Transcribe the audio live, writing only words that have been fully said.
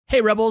Hey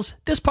Rebels,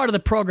 this part of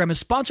the program is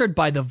sponsored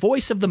by the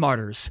Voice of the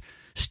Martyrs.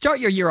 Start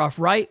your year off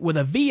right with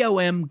a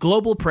VOM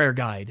Global Prayer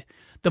Guide.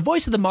 The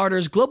Voice of the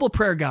Martyrs Global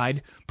Prayer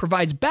Guide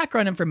provides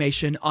background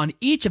information on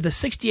each of the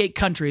 68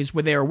 countries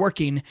where they are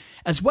working,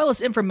 as well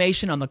as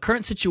information on the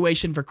current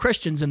situation for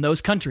Christians in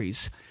those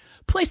countries.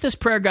 Place this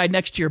prayer guide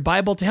next to your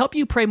Bible to help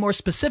you pray more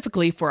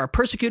specifically for our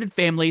persecuted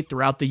family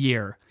throughout the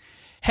year.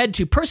 Head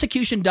to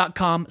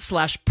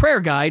persecution.com/prayer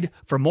guide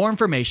for more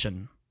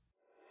information.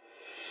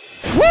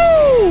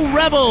 Woo!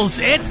 Rebels,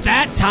 it's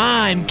that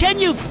time. Can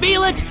you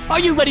feel it? Are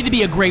you ready to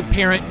be a great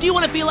parent? Do you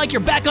want to feel like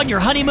you're back on your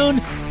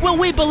honeymoon? Well,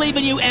 we believe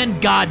in you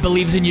and God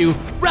believes in you.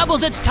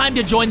 Rebels, it's time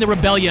to join the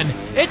rebellion.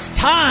 It's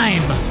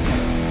time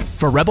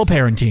for Rebel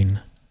Parenting.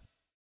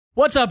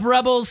 What's up,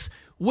 Rebels?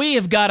 We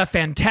have got a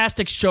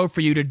fantastic show for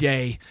you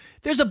today.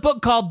 There's a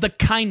book called The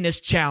Kindness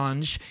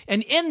Challenge,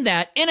 and in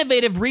that,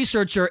 innovative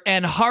researcher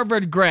and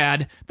Harvard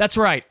grad, that's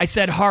right, I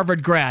said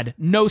Harvard grad,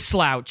 no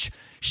slouch,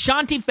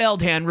 Shaunti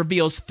Feldhahn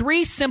reveals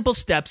 3 simple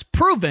steps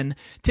proven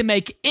to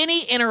make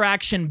any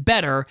interaction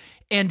better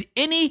and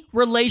any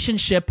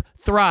relationship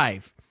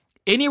thrive.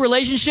 Any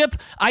relationship?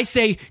 I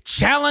say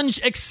challenge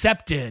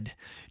accepted.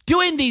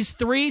 Doing these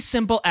 3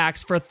 simple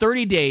acts for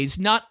 30 days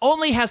not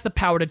only has the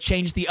power to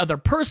change the other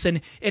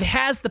person, it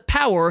has the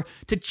power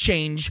to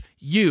change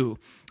you.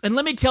 And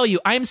let me tell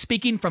you, I am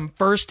speaking from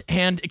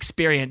first-hand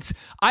experience.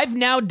 I've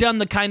now done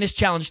the Kindness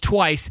Challenge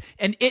twice,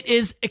 and it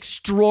is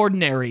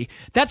extraordinary.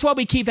 That's why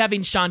we keep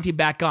having Shaunti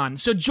back on.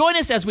 So join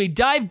us as we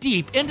dive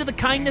deep into the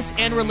kindness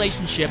and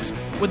relationships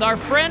with our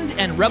friend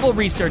and rebel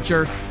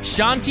researcher,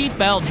 Shaunti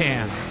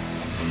Feldhahn.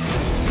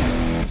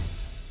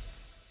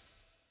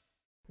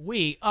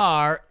 We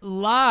are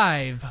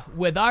live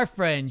with our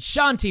friend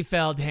Shaunti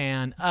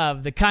Feldhahn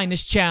of the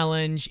Kindness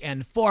Challenge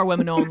and 4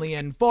 Women Only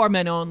and 4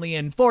 Men Only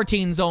and 4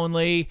 Teens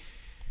Only.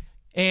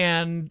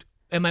 And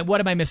what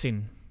am I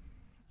missing?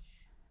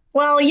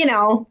 Well,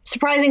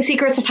 Surprising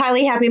Secrets of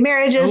Highly Happy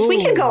Marriages. Ooh,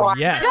 we can go on.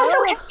 Yes. That's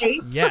okay.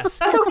 Yes.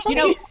 That's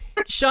okay.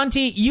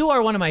 Shaunti, you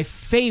are one of my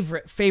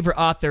favorite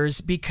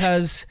authors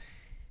because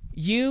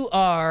you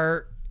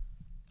are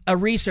a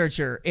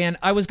researcher, and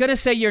I was going to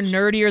say you're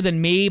nerdier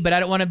than me, but I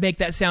don't want to make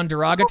that sound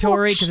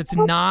derogatory because it's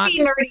not.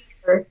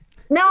 Nerdier.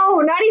 No,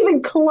 not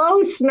even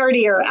close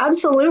nerdier.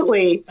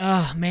 Absolutely.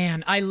 Oh,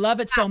 man. I love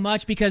it so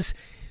much because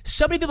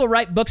so many people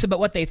write books about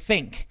what they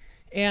think,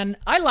 and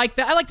I like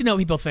that. I like to know what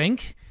people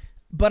think,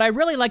 but I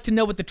really like to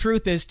know what the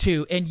truth is,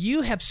 too, and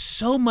you have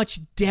so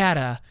much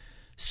data,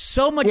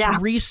 so much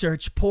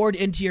research poured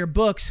into your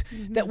books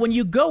that when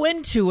you go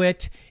into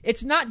it,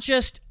 it's not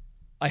just,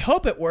 I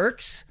hope it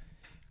works.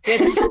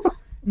 It's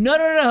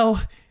no.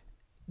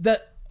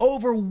 The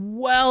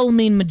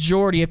overwhelming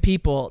majority of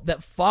people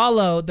that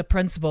follow the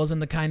principles in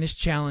the Kindness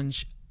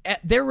Challenge, I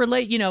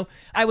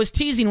was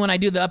teasing when I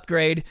do the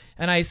upgrade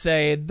and I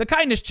say, the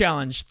Kindness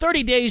Challenge,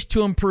 30 days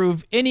to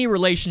improve any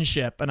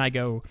relationship. And I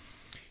go,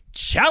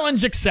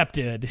 challenge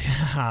accepted.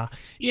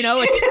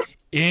 It's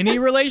any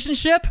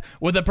relationship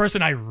with a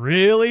person I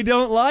really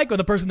don't like, with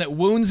a person that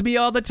wounds me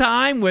all the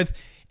time,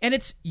 any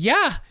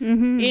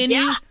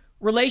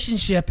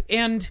relationship.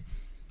 And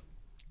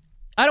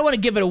I don't want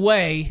to give it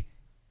away.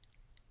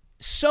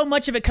 So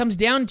much of it comes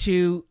down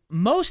to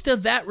most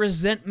of that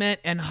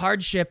resentment and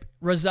hardship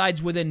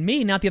resides within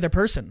me, not the other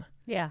person.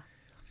 Yeah.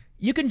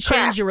 You can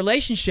change your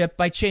relationship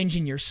by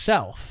changing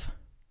yourself.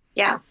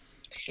 Yeah.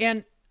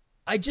 And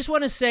I just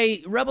want to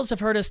say, Rebels have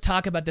heard us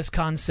talk about this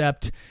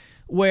concept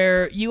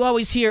where you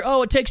always hear,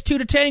 it takes 2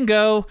 to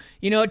tango.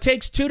 It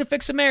takes 2 to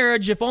fix a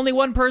marriage. If only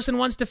one person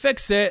wants to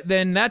fix it,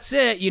 then that's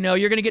it. You're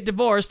going to get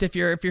divorced if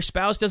your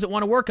spouse doesn't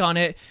want to work on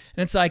it.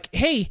 And it's like,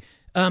 hey,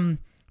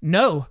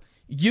 no,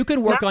 you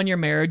can work on your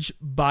marriage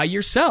by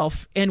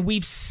yourself. And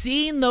we've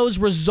seen those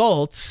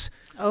results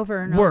over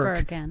and work. over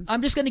again.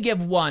 I'm just going to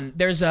give one.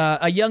 There's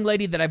a young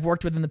lady that I've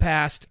worked with in the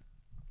past,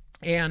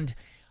 and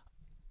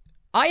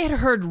I had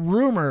heard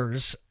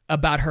rumors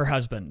about her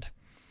husband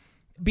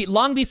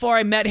long before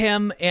I met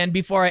him and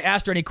before I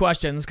asked her any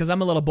questions, because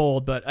I'm a little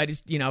bold, but I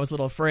just, I was a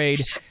little afraid.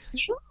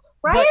 You,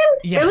 Ryan?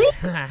 Really?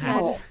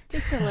 Yeah,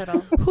 just a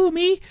little. Who,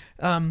 me?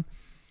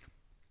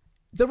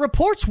 The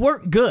reports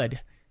weren't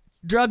good.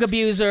 Drug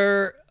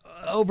abuser,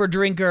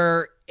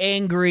 overdrinker,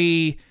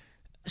 angry,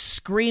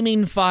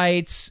 screaming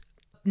fights,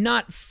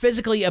 not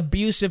physically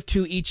abusive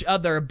to each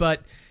other,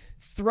 but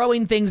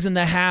throwing things in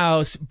the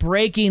house,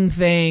 breaking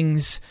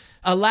things,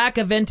 a lack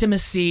of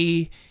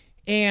intimacy.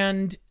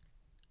 And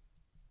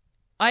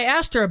I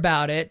asked her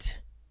about it,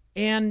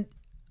 and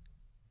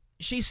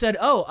she said,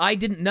 I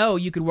didn't know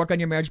you could work on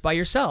your marriage by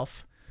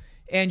yourself.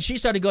 And she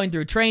started going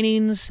through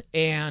trainings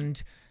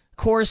and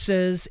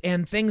courses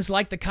and things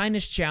like the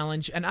Kindness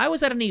Challenge. And I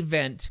was at an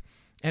event,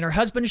 and her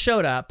husband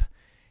showed up,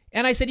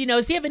 and I said,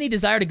 does he have any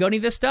desire to go any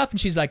of this stuff? And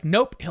she's like,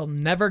 nope, he'll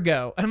never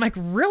go. And I'm like,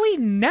 really?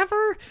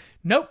 Never?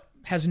 Nope,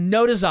 has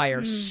no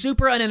desire,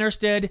 super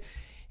uninterested.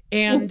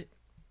 And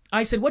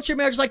I said, what's your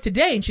marriage like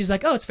today? And she's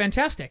like, it's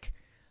fantastic.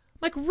 I'm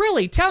like,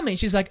 really? Tell me. And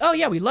she's like, oh,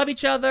 yeah, we love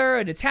each other,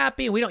 and it's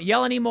happy, and we don't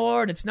yell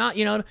anymore, and it's not,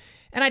 And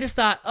I just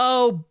thought,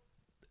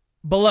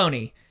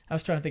 baloney. I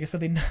was trying to think of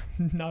something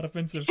not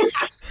offensive.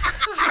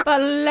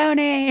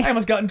 Baloney. I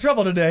almost got in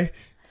trouble today.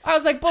 I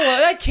was like, Bulla,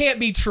 that can't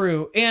be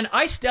true. And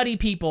I study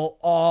people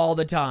all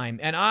the time,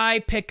 and I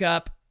pick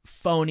up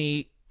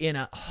phony in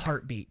a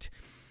heartbeat.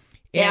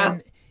 Yeah.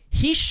 And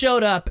he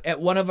showed up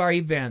at one of our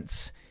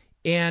events,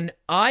 and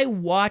I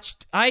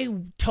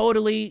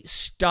totally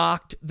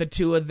stalked the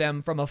two of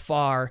them from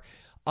afar.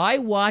 I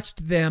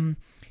watched them,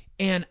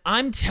 and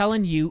I'm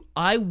telling you,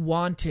 I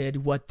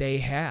wanted what they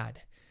had.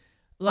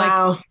 Like,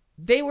 Wow.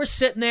 they were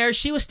sitting there,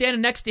 she was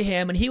standing next to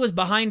him, and he was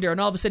behind her, and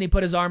all of a sudden he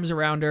put his arms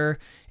around her,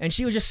 and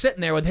she was just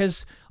sitting there with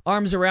his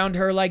arms around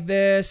her like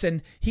this,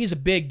 and he's a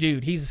big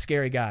dude. He's a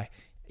scary guy.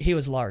 He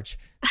was large.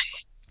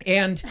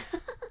 And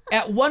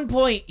at one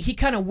point, he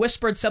kind of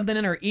whispered something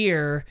in her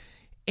ear,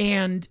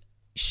 and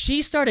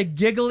she started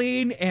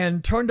giggling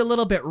and turned a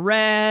little bit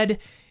red,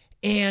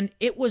 and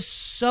it was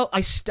so... I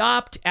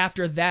stopped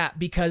after that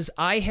because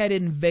I had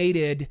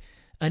invaded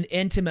an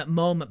intimate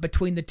moment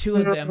between the two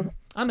of them.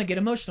 I'm going to get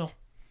emotional.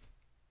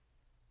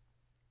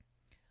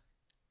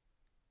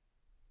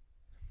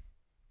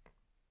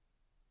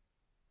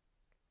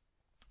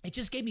 It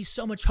just gave me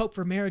so much hope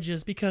for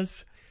marriages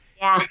because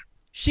Yeah.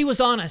 she was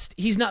honest.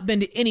 He's not been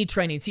to any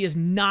trainings. He has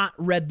not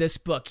read this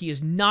book. He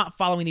is not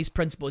following these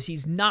principles.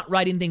 He's not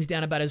writing things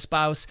down about his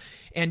spouse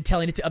and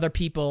telling it to other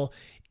people.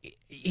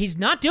 He's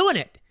not doing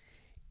it.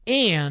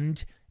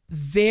 And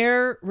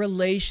their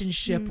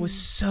relationship was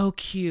so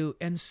cute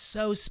and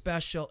so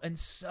special and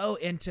so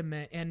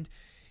intimate. And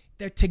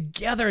their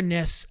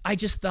togetherness, I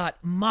just thought,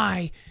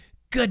 my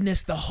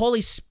goodness, the Holy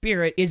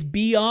Spirit is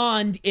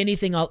beyond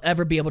anything I'll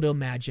ever be able to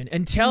imagine.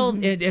 Until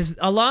as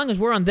long as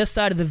we're on this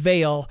side of the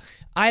veil,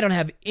 I don't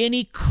have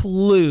any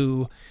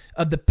clue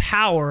of the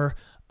power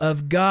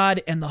of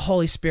God and the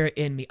Holy Spirit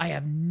in me. I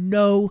have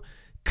no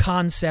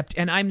concept,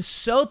 and I'm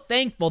so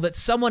thankful that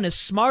someone as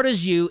smart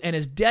as you and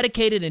as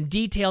dedicated and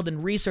detailed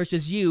and researched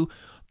as you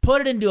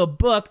put it into a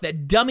book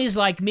that dummies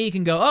like me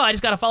can go, oh, I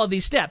just got to follow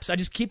these steps. I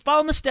just keep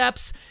following the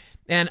steps,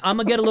 and I'm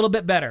going to get a little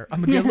bit better. I'm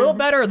going to get a little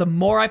better the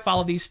more I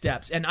follow these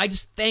steps. And I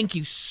just thank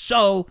you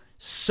so,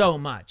 so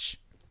much.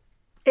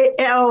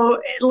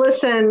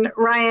 Listen,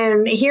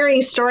 Ryan,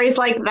 hearing stories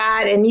like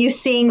that and you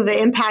seeing the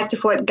impact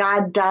of what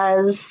God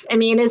does, I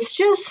mean,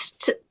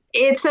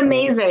 it's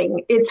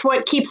amazing. It's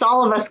what keeps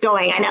all of us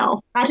going. I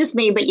know, not just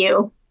me, but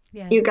you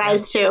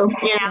guys too,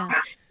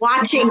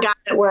 watching God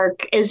at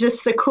work is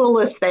just the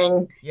coolest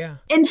thing. Yeah.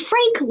 And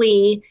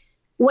frankly,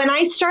 when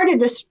I started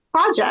this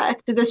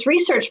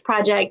research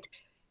project,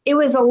 it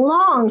was a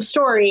long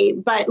story,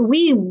 but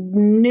we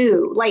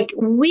knew, like,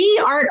 we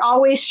aren't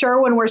always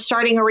sure when we're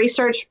starting a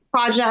research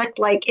project,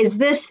 like, is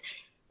this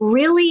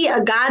really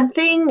a God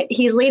thing?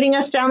 He's leading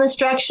us down this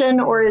direction,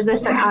 or is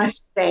this an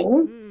us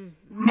thing?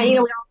 And,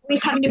 we're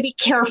always having to be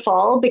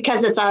careful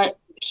because it's a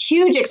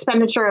huge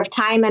expenditure of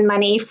time and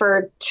money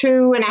for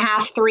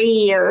 2.5, 3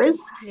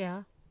 years.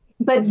 Yeah.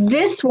 But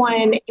this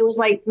one, it was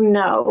like,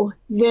 no,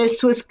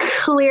 this was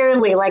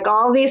clearly, like,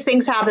 all these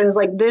things happened. It was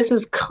like, this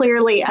was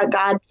clearly a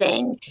God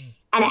thing.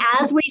 And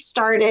as we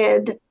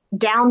started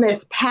down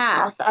this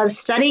path of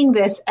studying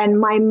this, and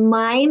my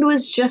mind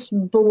was just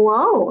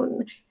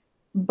blown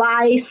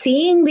by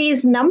seeing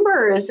these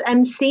numbers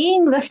and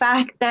seeing the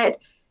fact that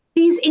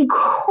these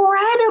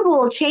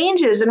incredible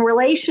changes in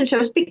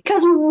relationships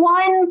because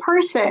one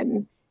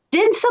person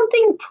did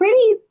something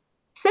pretty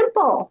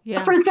simple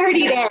for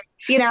 30 days,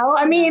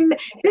 I mean,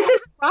 this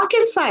is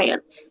rocket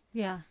science.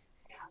 Yeah.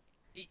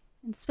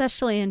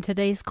 Especially in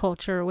today's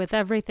culture with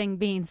everything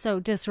being so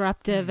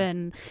disruptive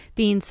and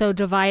being so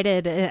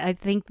divided. I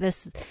think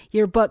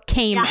your book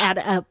came at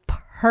a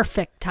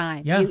perfect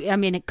time. Yeah.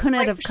 It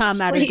couldn't have come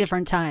at a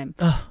different time,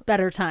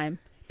 better time.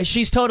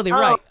 She's totally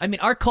right. I mean,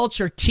 our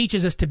culture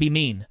teaches us to be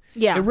mean.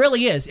 Yeah. It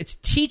really is. It's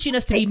teaching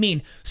us to be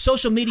mean.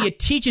 Social media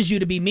teaches you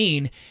to be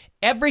mean.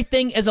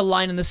 Everything is a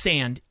line in the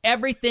sand.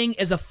 Everything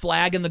is a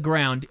flag in the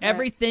ground. Right.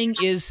 Everything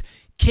is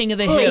king of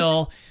the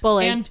hill.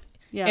 Bully. And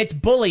it's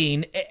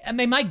bullying. I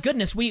mean, my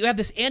goodness, we have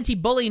this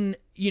anti-bullying,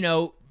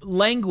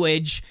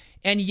 language,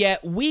 and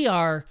yet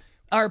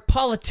our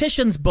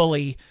politicians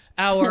bully,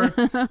 our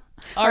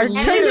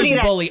leaders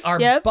bully,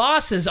 our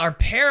bosses, our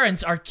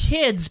parents, our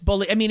kids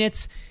bully. I mean,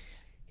 it's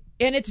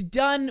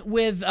done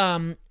with,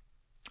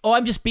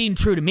 I'm just being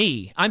true to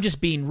me. I'm just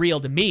being real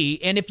to me.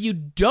 And if you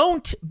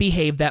don't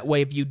behave that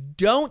way, if you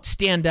don't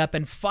stand up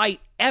and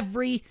fight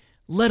every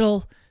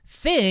little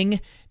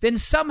thing, then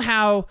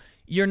somehow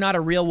you're not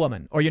a real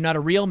woman, or you're not a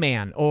real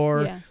man,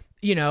 or,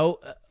 you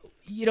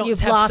don't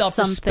have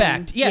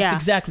self-respect. Something. Yes,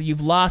 exactly.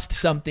 You've lost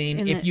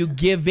something if you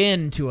give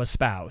in to a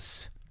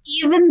spouse.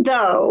 Even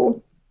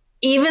though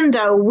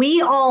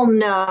we all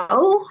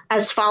know,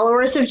 as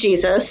followers of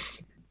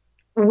Jesus,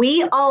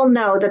 we all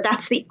know that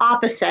that's the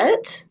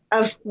opposite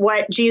of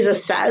what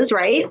Jesus says,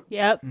 right?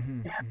 Yep.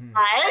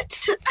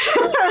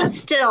 But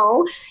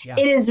still,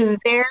 it is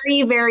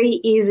very, very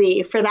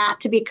easy for that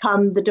to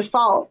become the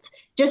default.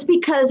 Just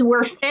because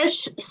we're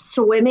fish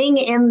swimming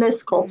in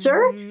this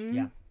culture,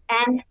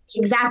 And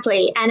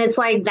exactly. And it's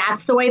like,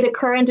 that's the way the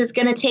current is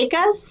going to take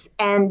us.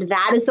 And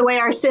that is the way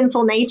our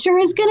sinful nature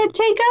is going to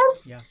take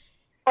us. Yeah.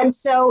 And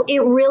so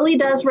it really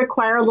does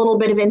require a little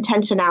bit of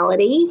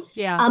intentionality.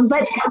 Yeah.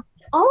 But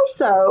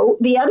also,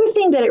 the other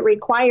thing that it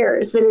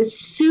requires that is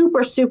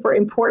super, super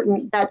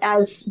important, that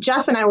as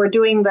Jeff and I were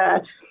doing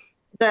the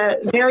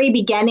very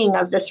beginning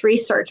of this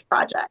research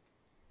project,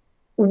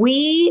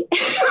 we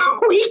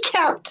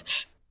kept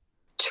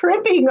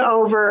tripping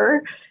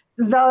over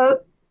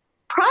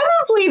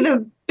probably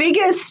the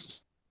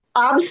biggest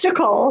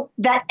obstacle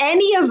that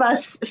any of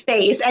us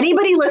face.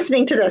 Anybody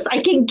listening to this,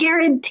 I can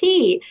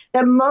guarantee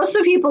that most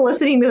of the people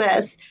listening to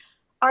this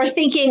are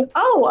thinking,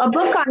 oh, a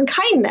book on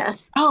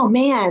kindness. Oh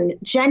man,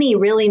 Jenny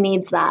really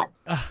needs that.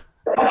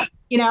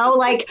 You know,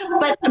 like,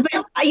 but,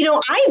 you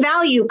know, I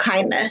value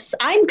kindness.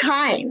 I'm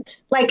kind.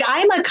 Like,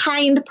 I'm a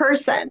kind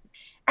person.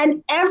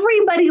 And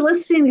everybody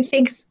listening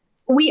thinks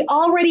we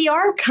already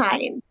are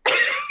kind.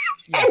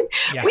 And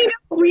we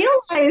don't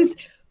realize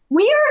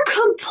we are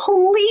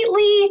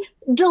completely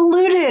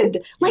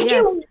deluded. Like,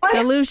 yes, it was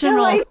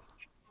delusional.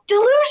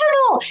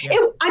 Delusional. Yeah.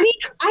 I mean,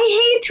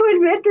 I hate to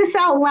admit this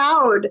out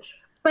loud,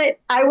 but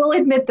I will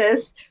admit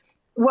this.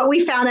 What we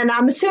found, and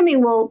I'm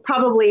assuming we'll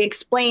probably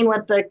explain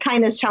what the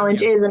kindness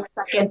challenge is in a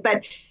second,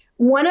 but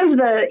one of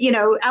the, you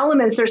know,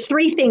 elements, there's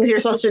 3 things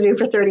you're supposed to do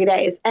for 30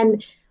 days.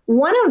 And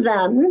one of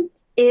them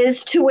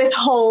is to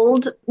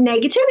withhold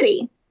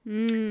negativity.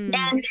 And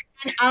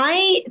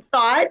I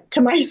thought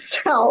to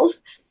myself,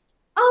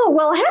 oh,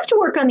 well, I have to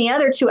work on the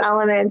other 2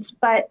 elements,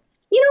 but,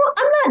 you know,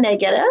 I'm not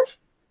negative.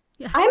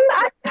 Yeah. I'm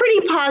a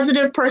pretty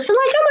positive person.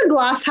 Like, I'm a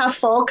glass half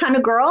full kind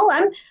of girl.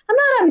 I'm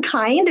not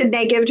unkind and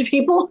negative to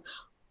people.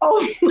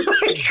 Oh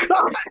my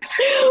gosh.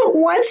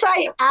 Once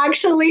I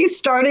actually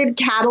started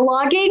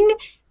cataloging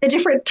the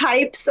different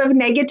types of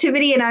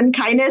negativity and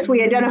unkindness,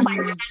 we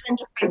identified 7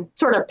 different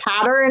sort of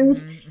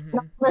patterns.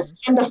 Most of us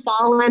tend to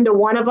fall into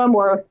one of them,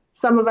 or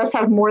some of us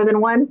have more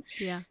than one.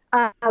 Yeah.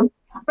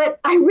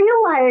 But I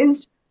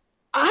realized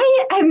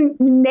I am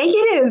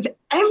negative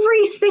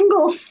every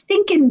single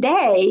stinking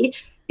day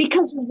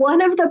because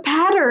one of the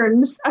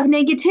patterns of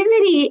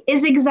negativity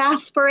is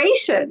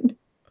exasperation.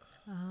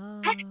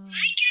 Oh. I get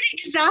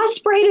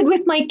exasperated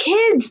with my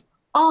kids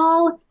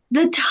all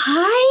the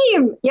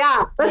time.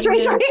 Yeah, that's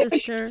right.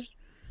 Sister.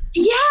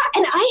 Yeah,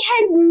 and I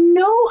had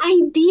no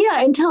idea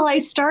until I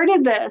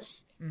started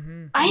this.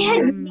 I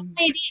had no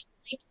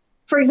idea.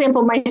 For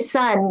example, my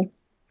son,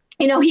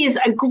 you know, he's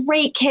a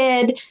great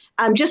kid,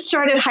 just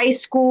started high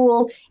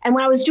school. And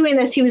when I was doing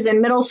this, he was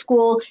in middle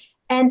school.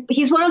 And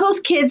he's one of those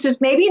kids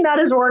who's maybe not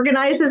as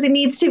organized as he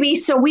needs to be.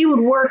 So we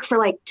would work for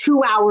like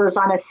 2 hours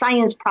on a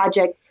science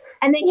project,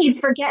 and then he'd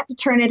forget to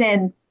turn it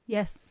in.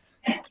 Yes.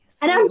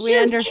 And we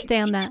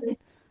understand that. You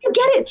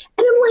get it.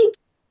 And I'm like,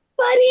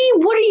 buddy,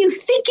 what are you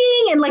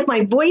thinking? And like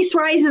my voice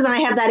rises and I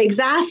have that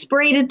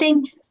exasperated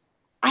thing.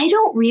 I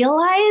don't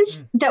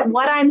realize that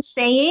what I'm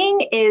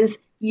saying is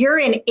you're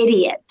an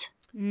idiot.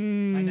 I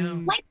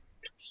know. Like,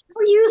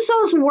 ever use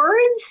those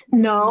words?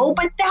 No,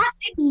 but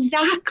that's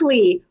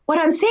exactly what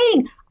I'm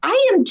saying.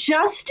 I am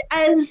just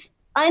as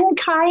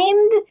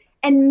unkind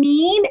and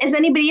mean as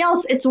anybody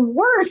else. It's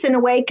worse in a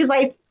way because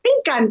I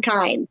think I'm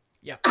kind.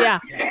 Yeah.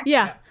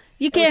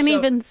 You can't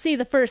even see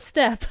the first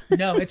step.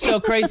 No, it's so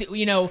crazy.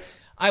 You know,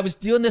 I was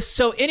doing this.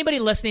 So anybody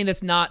listening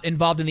that's not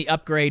involved in the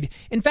upgrade,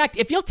 in fact,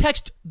 if you'll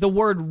text the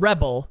word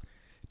rebel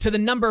to the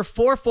number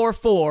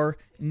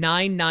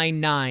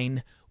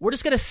 444-999, we're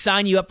just going to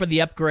sign you up for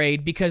the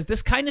upgrade because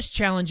this kindness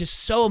challenge is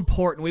so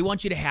important. We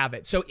want you to have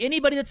it. So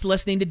anybody that's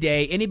listening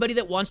today, anybody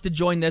that wants to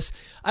join this,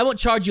 I won't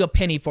charge you a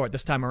penny for it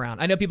this time around.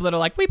 I know people that are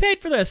like, we paid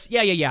for this.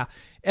 Yeah.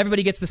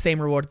 Everybody gets the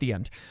same reward at the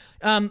end.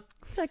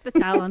 It's like the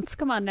talents.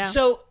 Come on now.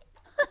 So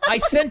I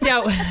sent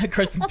out,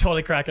 Kristen's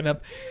totally cracking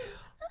up.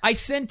 I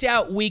sent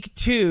out week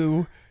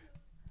 2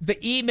 the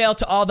email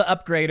to all the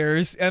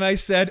upgraders, and I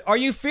said, are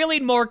you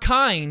feeling more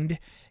kind?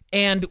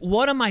 And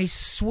one of my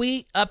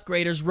sweet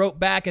upgraders wrote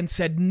back and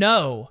said,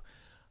 no,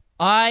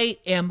 I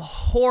am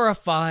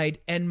horrified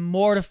and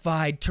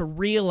mortified to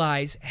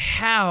realize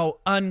how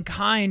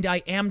unkind I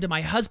am to my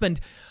husband.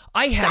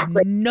 I had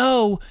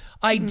no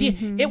idea.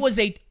 It was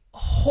a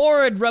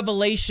horrid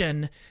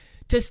revelation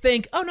to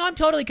think, oh no, I'm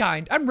totally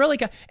kind. I'm really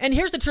kind. And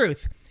here's the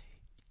truth.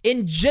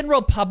 In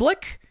general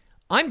public,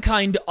 I'm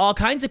kind to all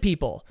kinds of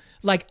people.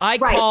 Like I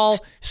call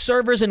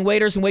servers and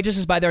waiters and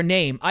waitresses by their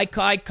name. I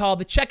call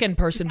the check-in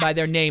person by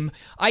their name.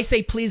 I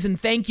say please and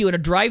thank you in a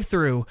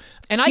drive-through.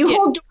 And you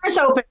hold doors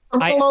open for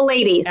fellow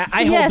ladies.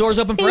 I hold doors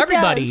open for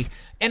everybody. Does.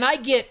 And I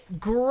get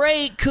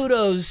great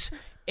kudos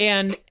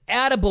and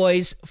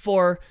attaboys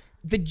for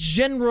the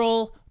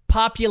general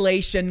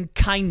population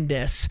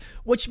kindness,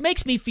 which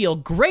makes me feel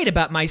great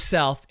about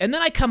myself. And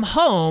then I come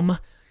home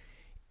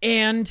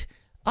and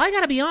I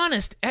gotta be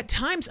honest, at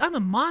times I'm a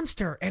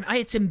monster and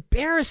it's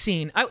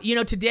embarrassing.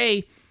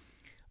 Today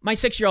my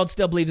 6-year-old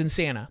still believes in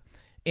Santa,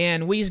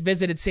 and we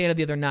visited Santa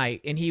the other night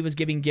and he was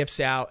giving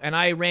gifts out, and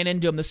I ran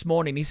into him this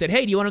morning. He said,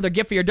 hey, do you want another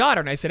gift for your daughter?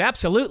 And I said,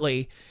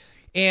 absolutely.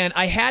 And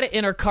I had it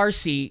in her car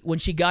seat when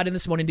she got in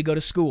this morning to go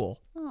to school.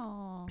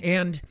 Aww.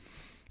 And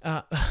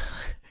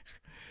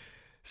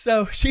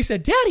so she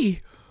said,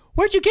 Daddy,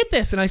 where'd you get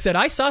this? And I said,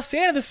 I saw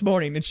Santa this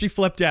morning. And she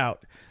flipped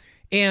out.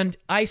 And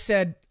I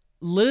said,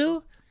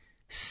 Lou,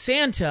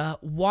 Santa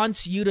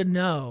wants you to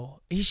know.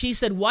 She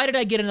said, why did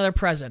I get another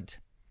present?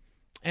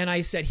 And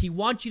I said, he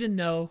wants you to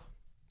know.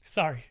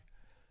 Sorry.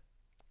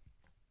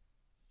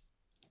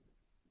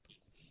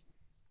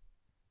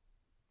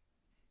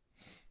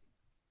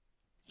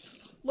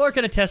 Laura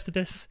can attest to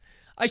this.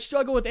 I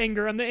struggle with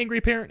anger. I'm the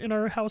angry parent in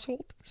our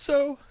household.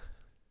 So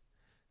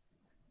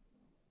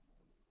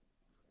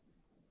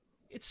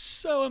it's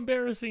so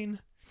embarrassing.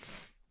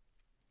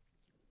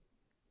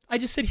 I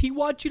just said, he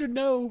wants you to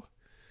know.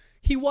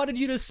 He wanted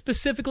you to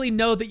specifically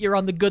know that you're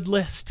on the good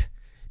list,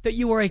 that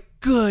you are a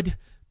good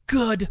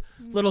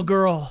little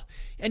girl.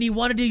 And he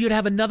wanted you to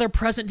have another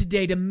present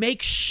today to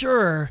make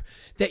sure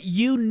that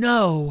you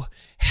know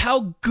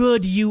how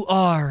good you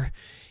are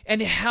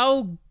and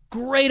how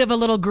great of a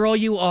little girl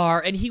you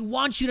are. And he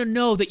wants you to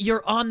know that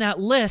you're on that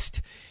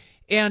list.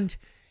 And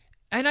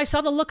I saw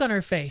the look on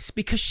her face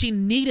because she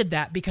needed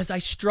that, because I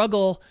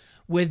struggle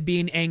with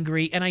being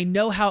angry and I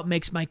know how it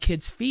makes my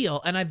kids feel.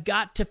 And I've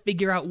got to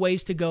figure out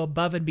ways to go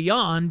above and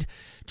beyond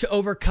to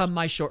overcome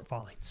my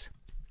shortfallings.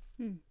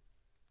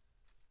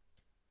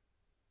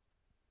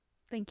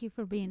 Thank you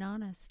for being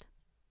honest.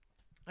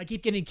 I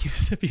keep getting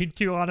accused of being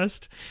too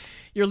honest.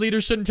 Your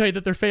leaders shouldn't tell you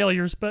that they're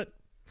failures, but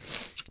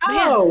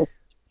Oh,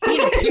 we've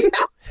had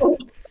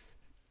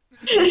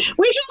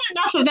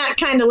enough of that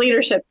kind of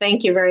leadership.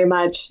 Thank you very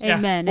much.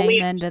 Amen. Yeah.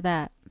 Amen to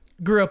that.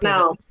 Grew up with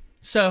it.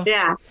 So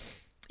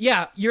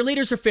Yeah, your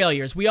leaders are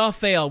failures. We all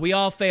fail. We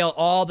all fail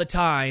all the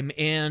time,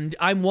 and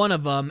I'm one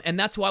of them. And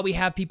that's why we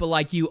have people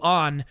like you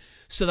on,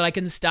 so that I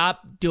can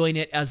stop doing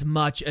it as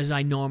much as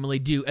I normally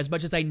do, as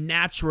much as I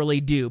naturally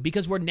do,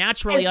 because we're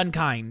naturally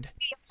unkind.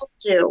 We all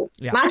do.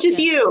 Yeah. Not just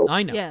you.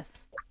 I know.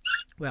 Yes.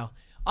 Well,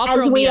 I'll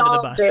throw me under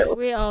the bus. Do.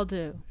 We all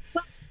do.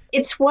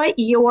 It's what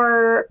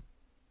your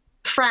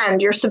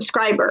friend, your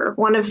subscriber,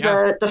 one of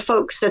the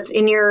folks that's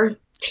in your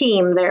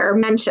team there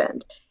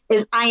mentioned,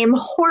 is I am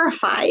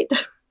horrified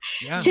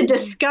to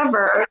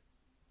discover,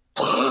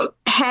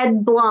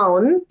 head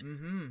blown,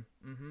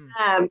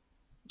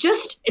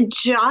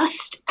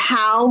 just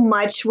how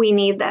much we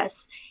need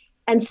this.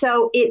 And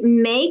so it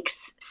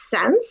makes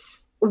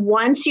sense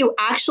once you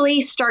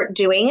actually start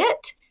doing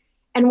it.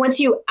 And once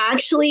you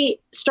actually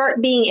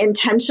start being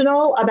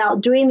intentional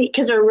about doing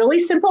because they're really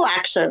simple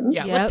actions.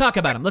 Yeah, let's talk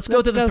about them. Let's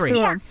go through the three.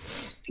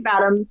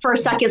 About them for a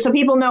second so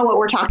people know what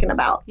we're talking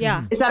about.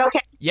 Yeah. Is that okay?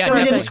 Yeah,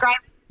 definitely. To describe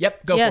it?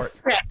 Yep, go for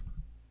it. Okay.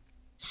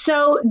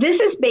 So this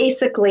is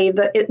basically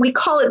we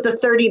call it the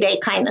 30-day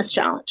kindness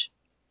challenge.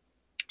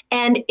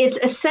 And it's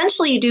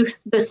essentially you do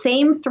the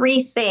same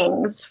 3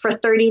 things for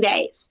 30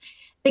 days.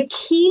 The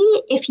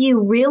key, if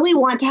you really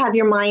want to have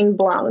your mind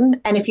blown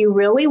and if you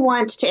really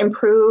want to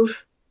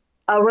improve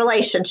a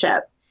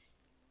relationship,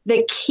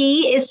 the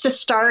key is to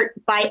start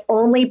by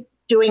only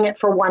doing it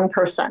for one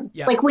person.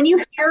 Yeah. Like when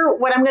you hear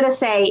what I'm going to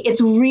say,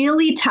 it's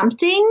really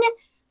tempting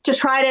to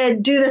try to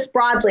do this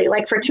broadly,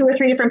 like for 2 or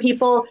 3 different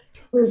people.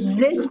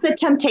 Resist the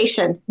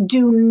temptation.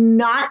 Do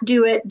not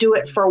do it. Do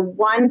it for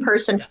one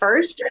person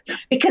first,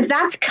 because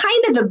that's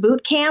kind of the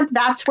boot camp.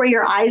 That's where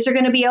your eyes are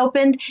going to be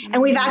opened.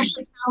 And we've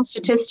actually found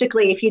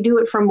statistically, if you do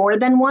it for more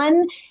than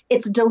one,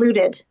 it's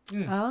diluted.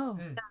 Oh,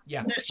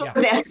 yeah.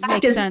 The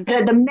effect is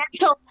the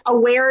mental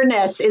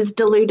awareness is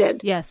diluted.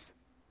 Yes.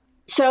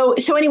 So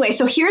anyway,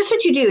 so here's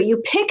what you do.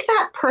 You pick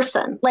that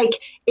person, like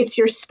it's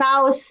your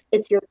spouse,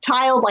 it's your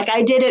child. Like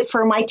I did it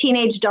for my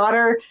teenage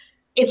daughter.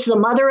 It's the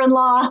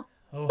mother-in-law.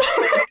 Oh.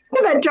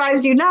 That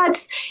drives you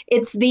nuts.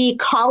 It's the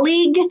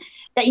colleague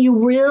that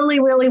you really,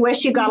 really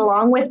wish you got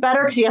along with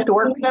better because you have to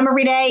work with them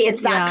every day.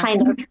 It's that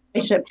kind of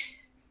relationship.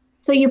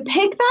 So you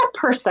pick that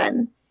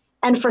person,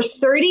 and for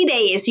 30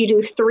 days, you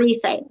do 3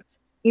 things.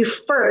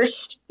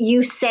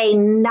 You say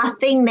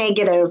nothing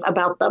negative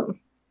about them,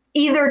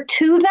 either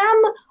to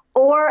them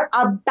or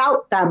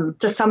about them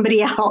to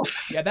somebody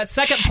else. Yeah, that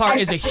second part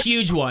is a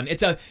huge one.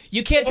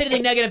 You can't say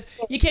anything negative.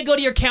 You can't go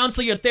to your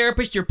counselor, your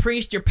therapist, your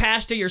priest, your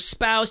pastor, your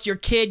spouse, your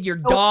kid, your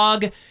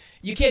dog.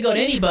 You can't go to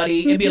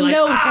anybody and be like,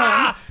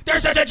 they're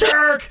such a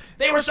jerk.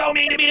 They were so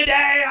mean to me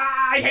today.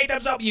 I hate them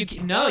so. You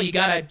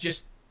gotta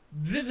just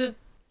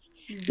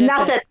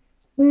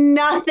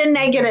nothing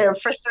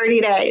negative for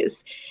 30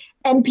 days.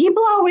 And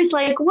people are always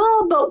like,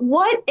 well, but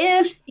what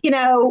if,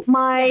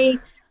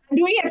 I'm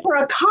doing it for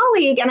a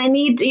colleague and I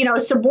need, a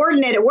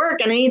subordinate at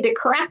work and I need to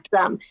correct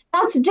them.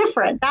 That's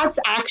different. That's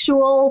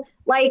actual,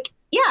 there's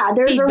feedback.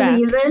 A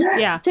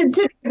reason to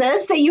do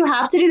this, that you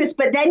have to do this,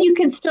 but then you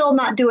can still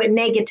not do it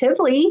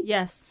negatively.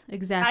 Yes,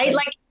 exactly. Right?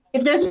 Like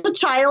if there's a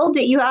child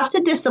that you have to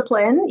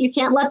discipline, you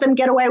can't let them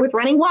get away with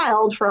running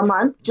wild for a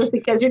month just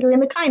because you're doing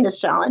the kindness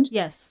challenge.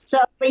 Yes. So,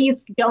 but you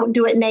don't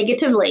do it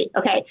negatively.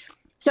 Okay.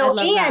 So,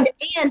 and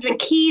the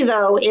key,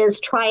 though,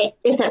 is try,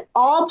 if at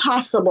all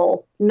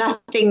possible,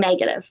 nothing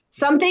negative.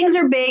 Some things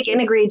are big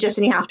and egregious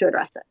and you have to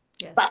address it.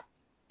 Yes. But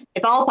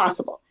if all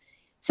possible.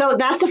 So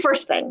that's the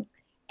first thing.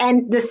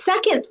 And the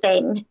second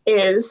thing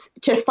is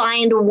to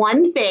find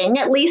one thing,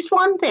 at least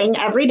one thing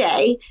every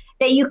day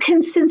that you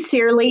can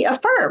sincerely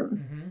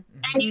affirm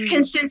and you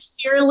can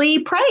sincerely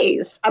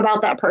praise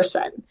about that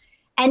person.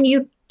 And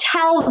you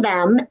tell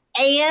them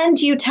and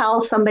you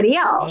tell somebody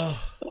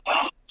else.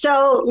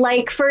 So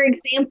like, for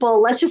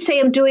example, let's just say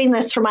I'm doing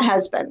this for my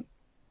husband.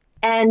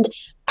 And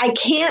I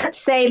can't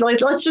say,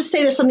 like, let's just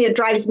say there's something that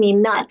drives me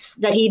nuts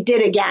that he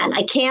did again.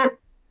 I can't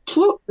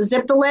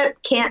zip the lip,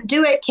 can't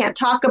do it, can't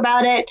talk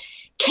about it,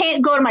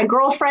 can't go to my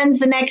girlfriends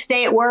the next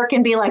day at work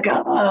and be like,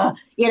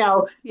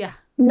 Yeah.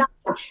 no.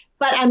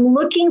 But I'm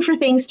looking for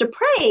things to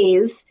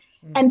praise.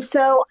 And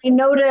so I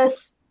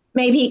notice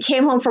maybe he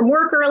came home from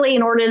work early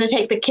in order to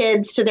take the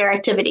kids to their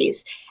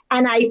activities.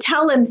 And I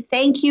tell him,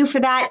 thank you for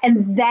that.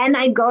 And then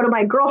I go to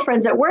my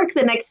girlfriends at work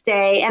the next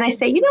day and I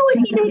say, you know what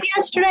he did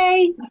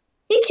yesterday?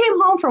 He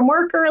came home from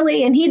work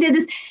early and he did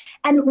this.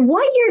 And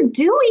what you're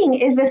doing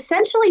is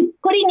essentially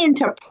putting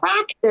into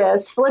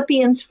practice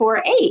Philippians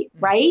 4:8,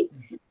 right?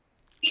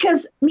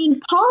 Because, I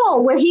mean,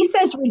 Paul, where he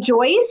says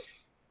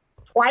rejoice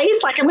twice,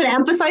 like I'm going to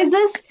emphasize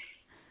this.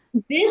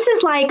 This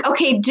is like,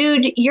 okay,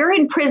 dude, you're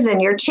in prison.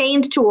 You're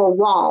chained to a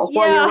wall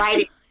while you're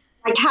writing.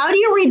 Like, how do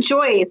you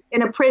rejoice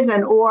in a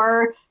prison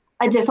or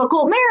a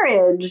difficult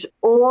marriage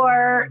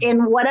or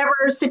in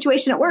whatever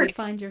situation at work? You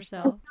find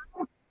yourself.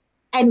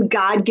 And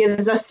God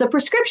gives us the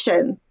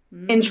prescription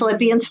in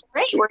Philippians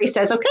 4:8, where he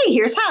says, okay,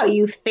 here's how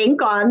you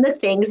think on the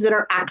things that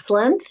are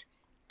excellent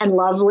and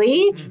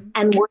lovely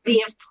and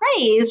worthy of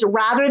praise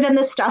rather than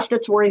the stuff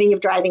that's worthy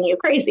of driving you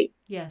crazy.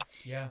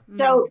 Yes. Yeah.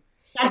 So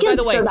second, by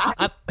the way, so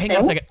hang on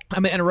a second.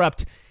 I'm going to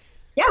interrupt.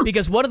 Yeah.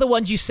 Because one of the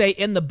ones you say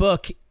in the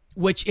book,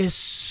 which is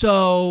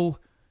so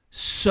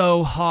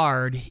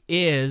hard,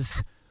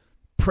 is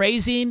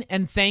praising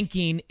and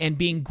thanking and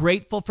being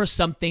grateful for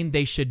something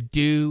they should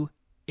do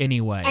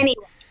anyway.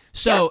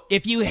 So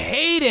if you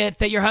hate it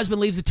that your husband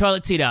leaves the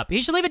toilet seat up,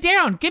 he should leave it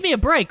down. Give me a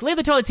break. Leave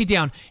the toilet seat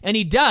down. And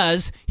he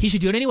does. He should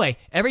do it anyway.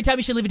 Every time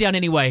he should leave it down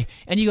anyway.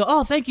 And you go,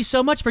 oh, thank you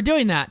so much for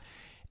doing that.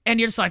 And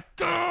you're just like,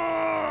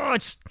 oh,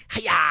 it's,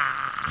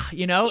 yeah,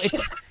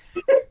 it's,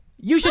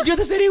 you should do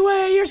this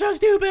anyway. You're so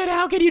stupid.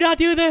 How can you not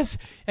do this?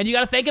 And you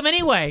got to thank him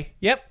anyway.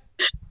 Yep,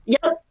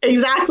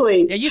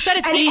 exactly. Yeah, you said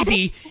it's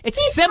easy.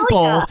 It's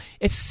simple.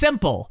 It's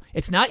simple.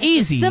 It's not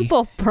easy.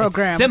 Simple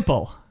program. It's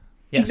simple.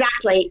 Yes.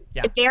 Exactly.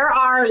 Yeah. There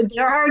are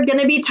going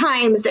to be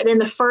times that in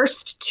the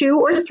first 2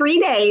 or 3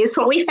 days,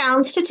 what we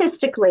found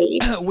statistically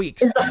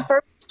Weeks. is the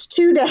first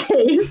 2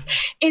 days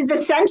is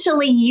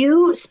essentially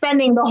you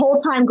spending the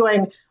whole time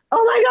going,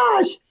 oh my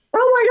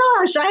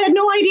gosh, I had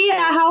no idea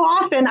how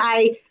often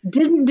I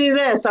didn't do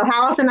this or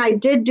how often I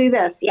did do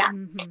this. Yeah.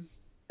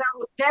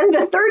 So then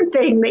the third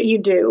thing that you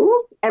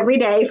do every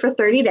day for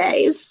 30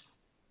 days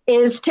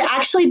is to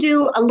actually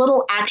do a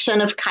little action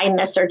of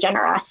kindness or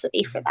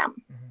generosity for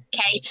them.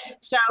 Okay,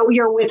 so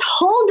you're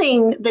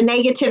withholding the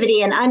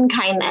negativity and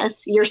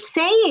unkindness. You're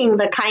saying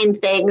the kind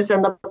things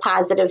and the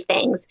positive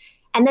things,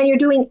 and then you're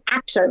doing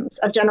actions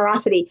of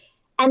generosity.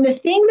 And the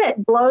thing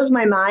that blows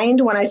my mind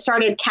when I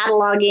started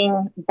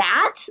cataloging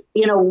that,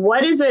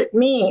 what does it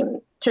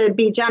mean to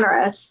be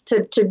generous,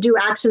 to do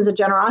actions of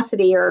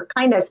generosity or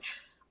kindness?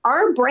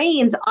 Our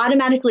brains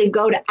automatically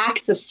go to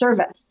acts of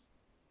service,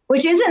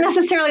 which isn't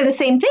necessarily the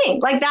same thing.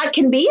 Like that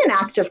can be an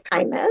act of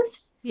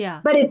kindness,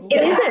 but it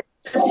isn't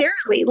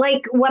necessarily.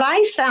 Like what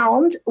I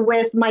found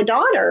with my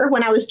daughter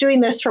when I was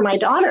doing this for my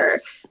daughter,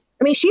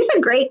 I mean, she's a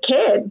great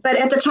kid, but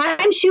at the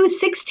time she was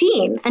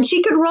 16 and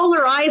she could roll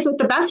her eyes with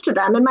the best of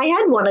them and my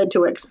head wanted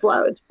to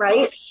explode,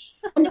 right?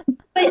 But,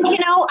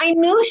 I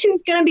knew she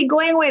was going to be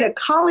going away to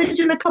college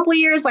in a couple of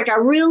years. Like I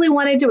really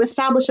wanted to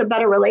establish a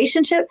better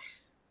relationship.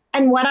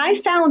 And what I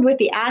found with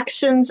the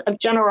actions of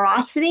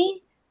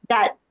generosity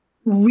that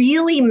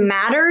really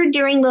mattered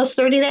during those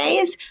 30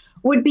 days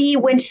would be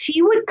when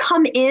she would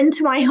come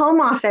into my home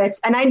office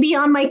and I'd be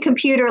on my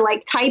computer,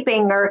 like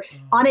typing or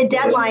on a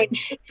deadline.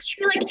 She'd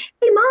be like,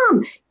 hey,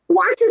 Mom,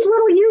 watch this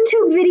little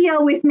YouTube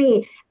video with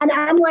me. And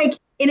I'm like,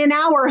 in an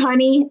hour,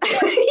 honey,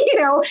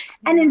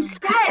 and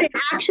instead an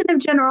action of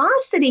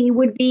generosity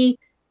would be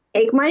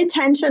take my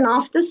attention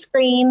off the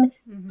screen,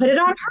 put it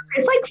on her.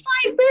 It's like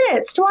 5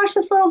 minutes to watch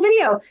this little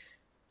video.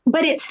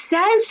 But it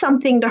says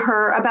something to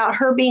her about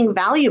her being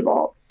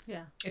valuable.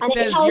 Yeah.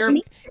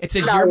 It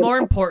says you're more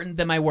important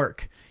than my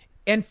work.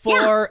 And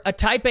for a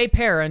type A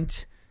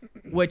parent,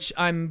 which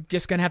I'm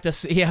just going to have to,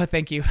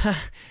 thank you.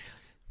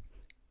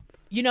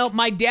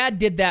 My dad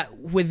did that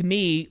with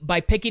me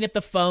by picking up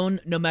the phone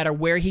no matter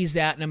where he's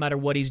at, no matter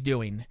what he's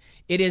doing.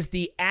 It is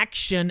the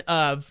action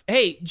of,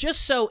 hey,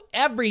 just so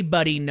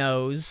everybody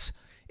knows,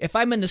 if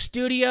I'm in the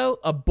studio,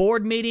 a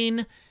board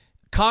meeting,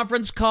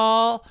 conference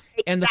call,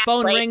 and the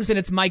phone rings and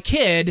it's my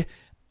kid,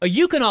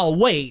 you can all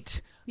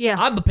wait. Yeah.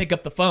 I'm going to pick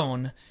up the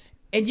phone.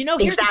 And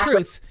here's the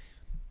truth.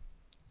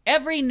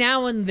 Every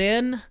now and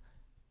then,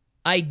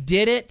 I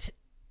did it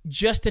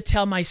just to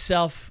tell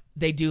myself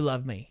they do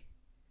love me.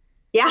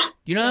 Yeah.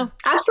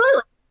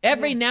 Absolutely.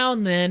 Every now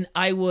and then,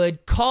 I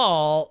would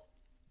call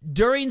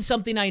during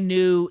something I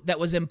knew that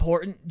was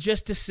important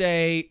just to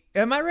say,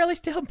 am I really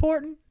still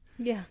important?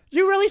 Yeah.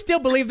 You really still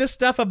believe this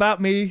stuff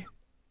about me?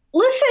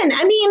 Listen,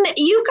 I mean,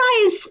 you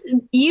guys,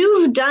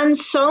 you've done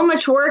so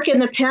much work in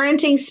the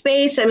parenting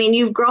space. I mean,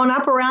 you've grown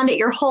up around it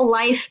your whole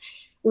life.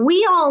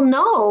 We all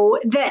know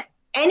that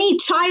any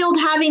child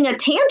having a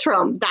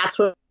tantrum, that's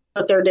what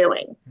they're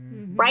doing,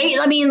 right?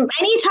 I mean,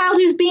 any child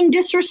who's being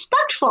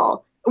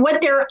disrespectful,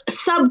 what they're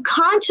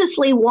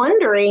subconsciously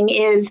wondering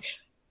is,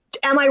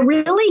 am I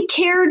really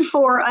cared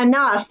for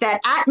enough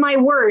that at my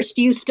worst,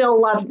 you still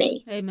love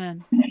me? Amen.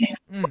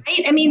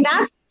 Right? I mean,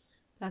 that's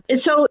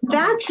it's not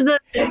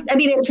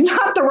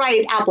the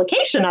right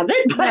application of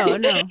it,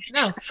 but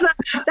No.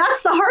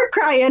 that's the heart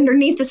cry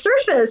underneath the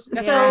surface.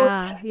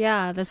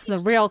 Yeah, that's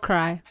the real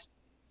cry.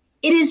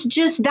 It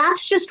is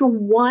that's just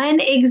one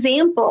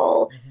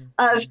example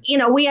of,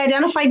 we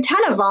identified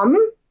 10 of them.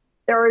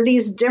 There are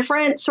these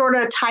different sort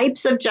of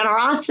types of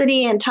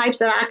generosity and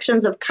types of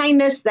actions of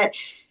kindness that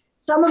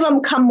some of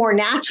them come more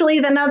naturally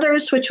than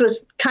others, which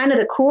was kind of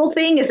the cool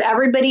thing, is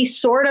everybody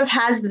sort of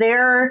has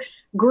their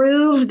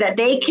groove that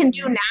they can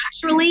do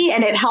naturally,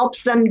 and it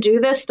helps them do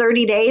this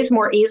 30 days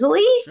more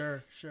easily.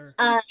 Sure.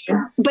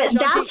 But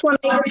that's what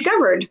I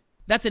discovered.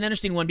 That's an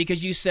interesting one,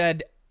 because you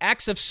said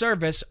acts of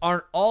service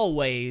aren't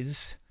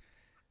always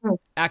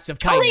acts of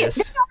kindness.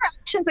 There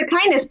are actions of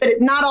kindness, but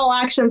not all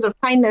actions of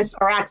kindness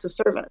are acts of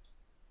service.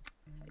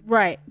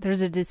 Right.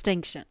 There's a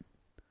distinction.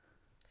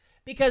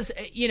 Because,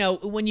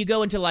 when you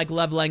go into like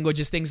love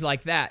languages, things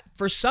like that,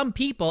 for some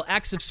people,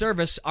 acts of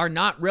service are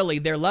not really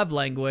their love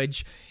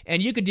language.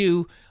 And you could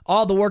do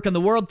all the work in the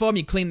world for them.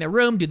 You clean their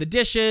room, do the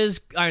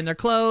dishes, iron their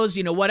clothes,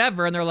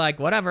 whatever. And they're like,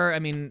 whatever. I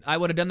mean, I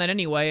would have done that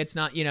anyway. It's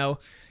not,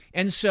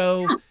 And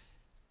so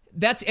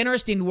that's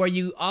interesting, where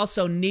you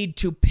also need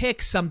to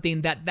pick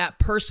something that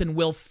person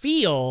will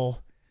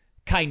feel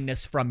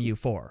kindness from you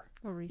for.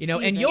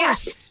 And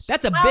yours,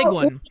 that's a big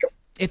one.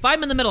 If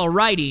I'm in the middle of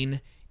writing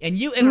and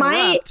you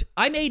interrupt,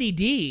 I'm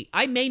ADD.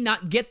 I may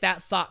not get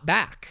that thought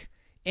back.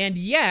 And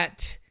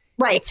yet,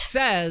 it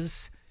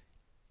says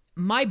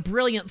my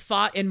brilliant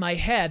thought in my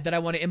head that I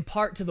want to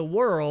impart to the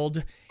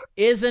world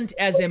isn't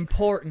as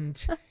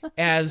important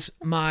as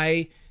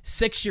my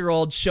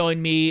 6-year-old showing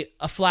me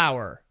a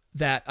flower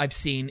that I've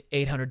seen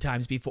 800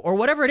 times before, or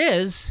whatever it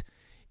is.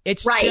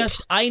 It's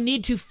just, I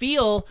need to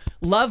feel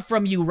love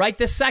from you right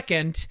this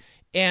second.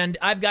 And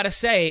I've got to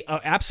say,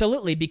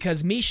 absolutely,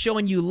 because me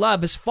showing you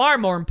love is far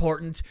more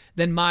important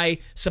than my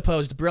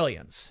supposed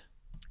brilliance.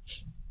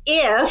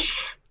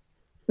 If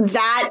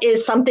that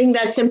is something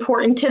that's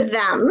important to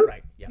them.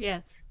 Right. Yeah.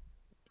 Yes.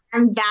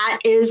 And that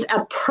is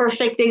a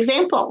perfect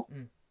example,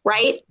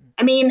 right?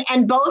 I mean,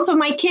 and both of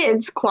my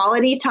kids,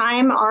 quality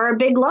time are a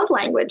big love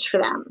language for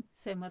them.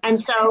 Same with and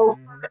us. so,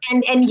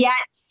 and yet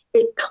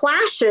it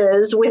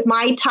clashes with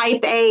my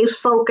type A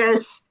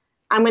focus.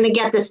 I'm going to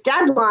get this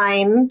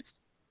deadline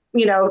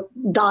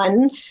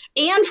done.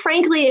 And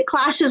frankly, it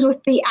clashes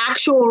with the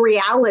actual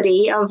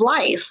reality of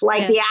life.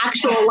 Like the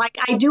actual,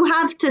 I do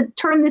have to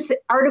turn this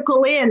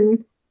article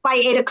in by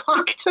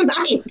 8:00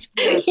 tonight,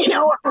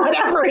 or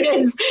whatever it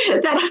is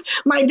that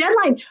my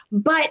deadline.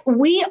 But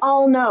we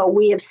all know,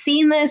 we have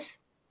seen this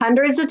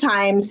hundreds of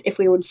times, if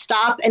we would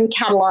stop and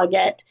catalog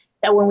it,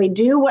 that when we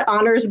do what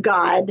honors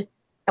God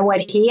and what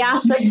he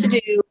asks us to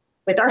do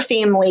with our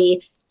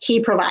family,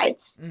 he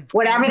provides,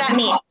 whatever that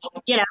means,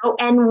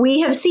 and we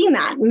have seen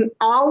that.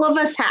 All of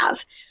us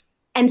have.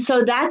 And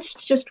so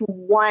that's just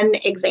one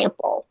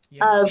example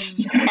of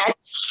that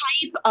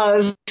type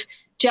of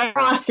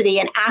generosity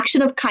and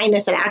action of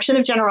kindness and action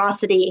of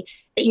generosity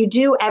that you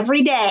do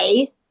every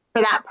day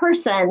for that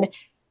person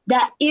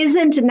that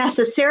isn't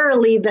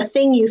necessarily the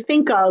thing you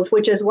think of,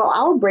 which is, well,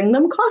 I'll bring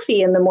them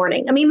coffee in the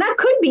morning. I mean, that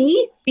could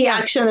be the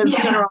action of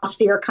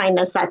generosity or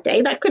kindness that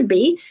day. That could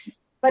be.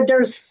 But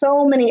there's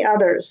so many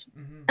others.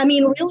 I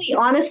mean, really,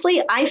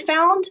 honestly, I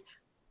found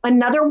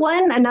another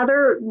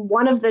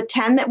one of the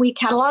 10 that we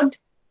cataloged.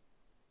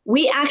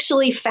 We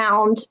actually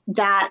found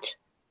that,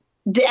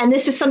 and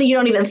this is something you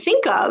don't even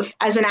think of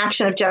as an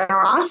action of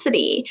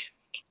generosity,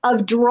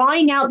 of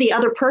drawing out the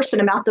other person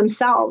about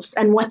themselves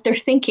and what they're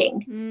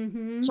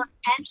thinking, sort of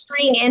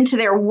entering into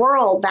their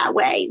world that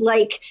way.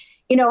 Like,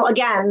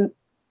 again,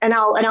 and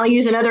I'll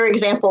use another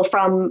example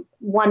from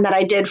one that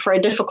I did for a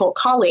difficult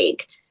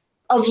colleague,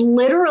 of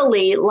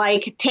literally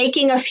like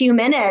taking a few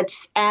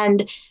minutes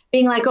and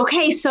being like,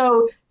 okay,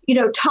 so,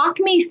 talk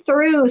me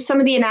through some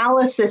of the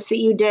analysis that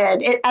you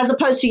did, as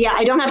opposed to,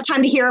 I don't have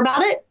time to hear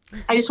about it.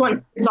 I just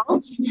want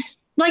results.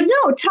 Like,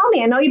 no, tell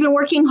me, I know you've been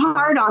working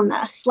hard on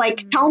this.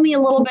 Like, tell me a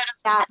little bit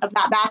of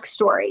that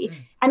backstory,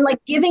 and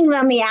like giving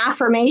them the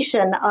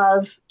affirmation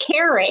of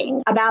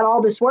caring about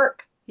all this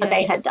work that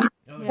they had done.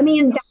 I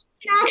mean,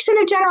 that's an action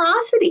of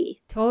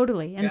generosity.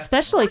 Totally. And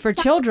especially for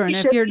children.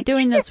 If you're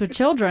doing this with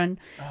children,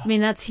 I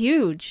mean, that's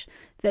huge.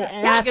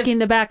 Asking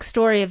the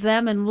backstory of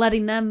them and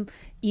letting them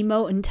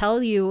emote and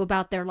tell you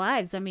about their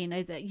lives. I mean,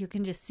 you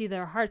can just see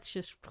their hearts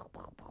just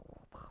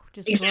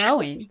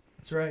growing.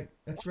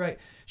 That's right.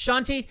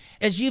 Shanti,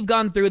 as you've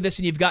gone through this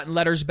and you've gotten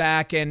letters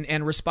back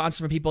and responses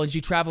from people as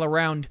you travel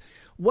around,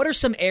 what are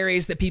some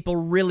areas that people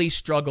really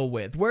struggle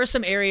with? Where are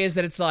some areas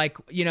that it's like,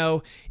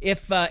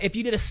 if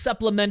you did a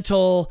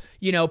supplemental,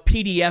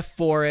 PDF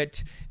for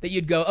it, that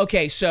you'd go,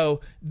 okay,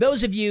 so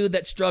those of you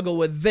that struggle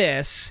with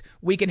this,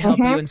 we can help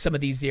you in some of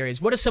these areas.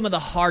 What are some of the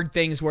hard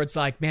things where it's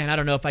like, man, I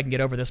don't know if I can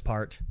get over this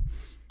part?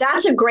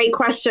 That's a great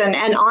question.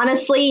 And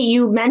honestly,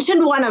 you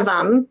mentioned one of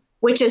them,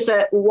 which is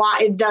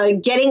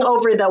the getting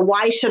over the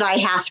why should I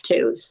have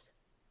to's,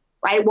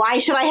 right? Why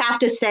should I have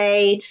to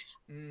say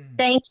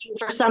thank you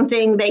for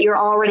something that you're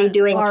already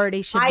doing?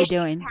 Already should be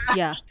doing.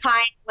 Yeah.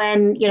 Kind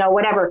when,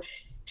 whatever.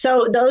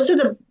 So those are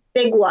the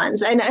big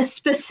ones. And a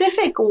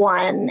specific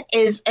one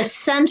is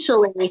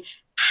essentially,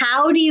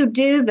 how do you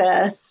do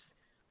this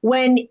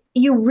when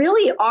you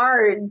really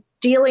are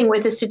dealing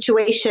with a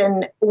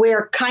situation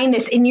where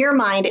kindness in your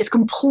mind is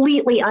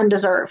completely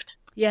undeserved?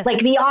 Yes. Like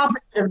the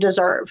opposite of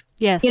deserved.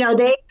 Yes.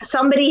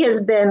 Somebody has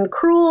been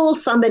cruel,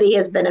 somebody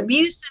has been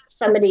abusive,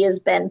 somebody has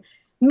been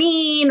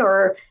mean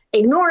or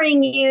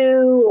ignoring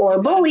you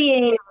or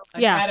bullying.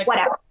 Yeah.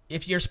 Whatever.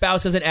 If your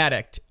spouse is an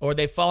addict, or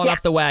they've fallen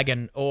off the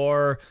wagon,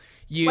 or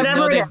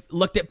Whatever they've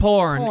looked at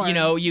porn,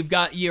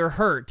 you're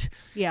hurt.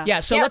 Yeah. Yeah.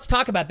 So let's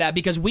talk about that,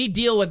 because we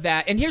deal with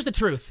that. And here's the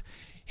truth.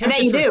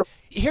 Do.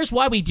 Here's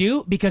why we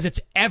do, because it's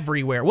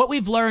everywhere. What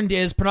we've learned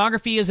is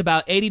pornography is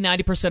about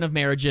 80-90% of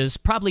marriages,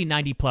 probably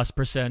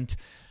 90+%.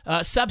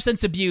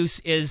 Substance abuse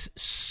is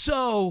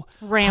so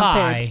rampant.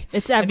 High.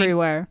 It's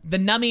everywhere. The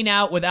numbing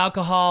out with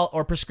alcohol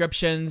or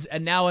prescriptions,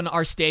 and now in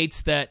our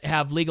states that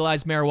have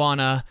legalized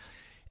marijuana,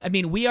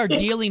 we are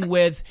dealing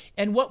with,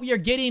 and what we are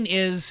getting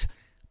is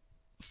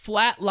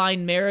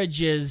flatline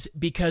marriages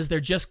because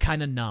they're just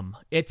kind of numb.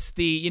 It's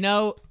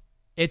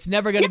it's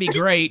never going to be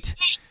great.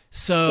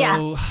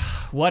 So,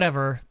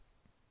 whatever.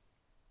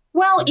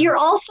 Well, you're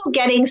also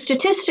getting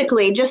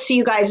statistically, just so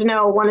you guys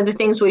know, one of the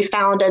things we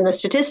found in the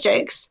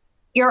statistics,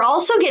 you're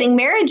also getting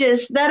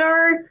marriages that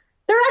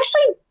they're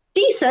actually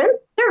decent.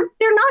 They're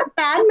not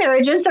bad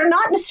marriages. They're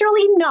not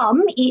necessarily numb.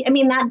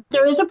 That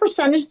there is a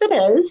percentage that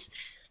is,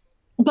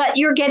 but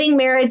you're getting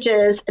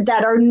marriages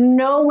that are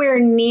nowhere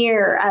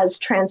near as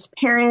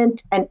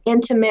transparent and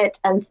intimate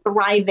and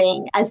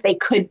thriving as they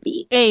could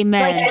be.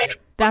 Amen.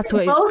 That's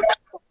what both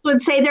would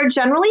say they're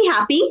generally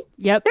happy.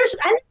 Yep. There's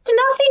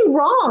nothing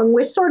wrong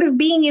with sort of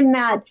being in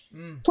that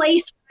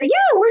place where,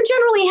 we're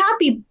generally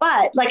happy.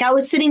 But like, I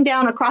was sitting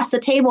down across the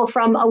table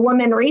from a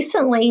woman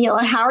recently,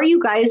 how are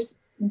you guys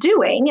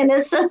doing? And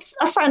it's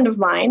a friend of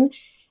mine.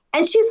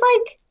 And she's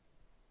like,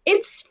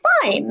 it's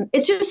fine.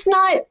 It's just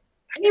not,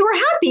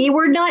 we're happy.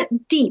 We're not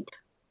deep,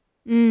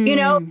 and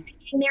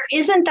there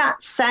isn't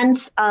that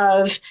sense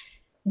of,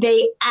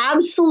 they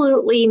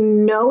absolutely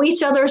know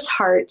each other's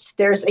hearts.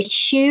 There's a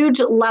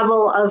huge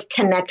level of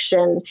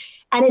connection,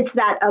 and it's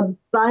that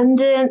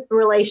abundant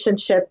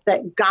relationship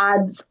that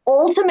God's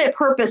ultimate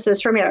purpose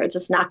is for marriage.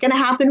 It's not going to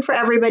happen for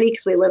everybody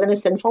because we live in a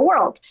sinful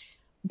world,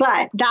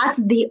 but that's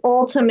the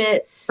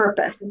ultimate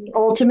purpose, the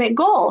ultimate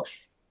goal.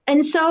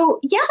 And so,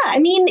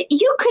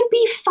 you could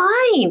be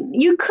fine.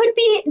 You could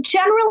be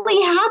generally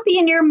happy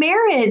in your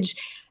marriage.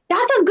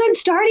 That's a good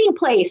starting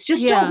place.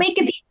 Just don't make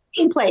it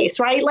the place,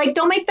 right? Like,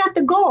 don't make that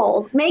the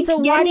goal. Make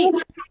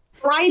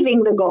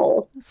thriving the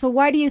goal. So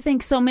why do you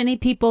think so many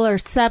people are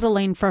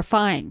settling for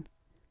fine?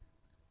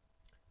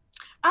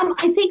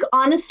 I think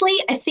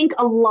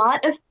a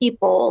lot of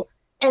people,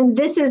 and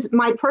this is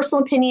my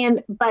personal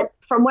opinion, but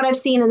from what I've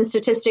seen in the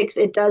statistics,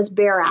 it does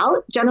bear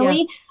out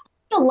generally. Yeah.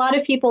 A lot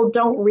of people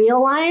don't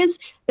realize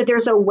that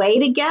there's a way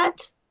to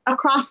get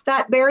across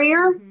that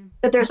barrier.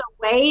 That there's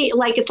a way,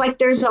 it's like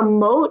there's a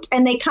moat,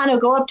 and they kind of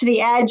go up to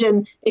the edge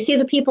and they see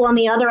the people on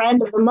the other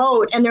end of the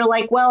moat, and they're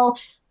like, well,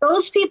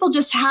 those people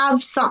just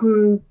have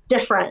something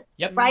different,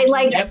 right?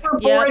 Like they were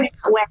born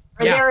that way,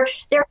 or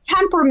their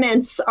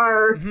temperaments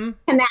are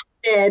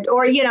connected,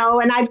 or,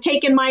 and I've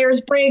taken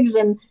Myers-Briggs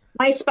and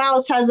my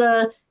spouse has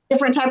a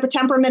different type of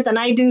temperament than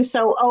I do.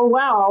 So, oh,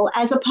 well,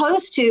 as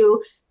opposed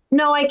to,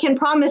 no, I can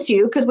promise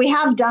you, because we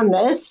have done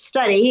this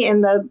study in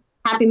the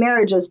Happy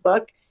Marriages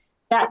book,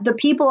 that the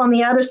people on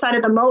the other side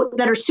of the moat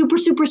that are super,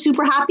 super,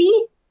 super happy,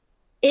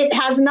 it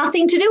has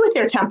nothing to do with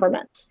their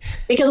temperaments,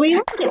 because we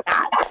looked at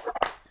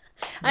that.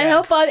 I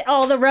hope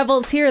all the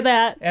rebels hear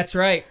that. That's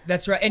right.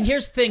 And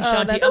here's the thing,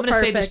 Shanti, I'm going to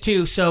say this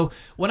too. So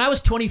when I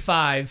was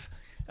 25...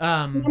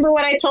 remember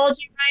what I told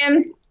you,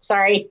 Ryan?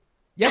 Sorry.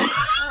 Yep.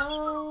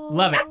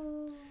 Love it.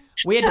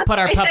 We had to put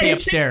our puppy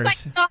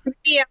upstairs.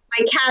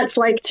 My cats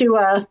like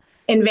to...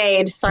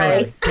 invade.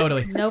 Sorry.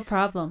 Totally. No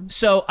problem.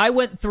 So I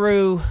went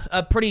through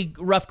a pretty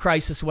rough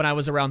crisis when I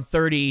was around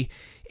 30,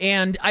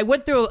 and I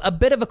went through a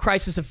bit of a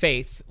crisis of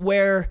faith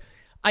where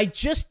I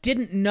just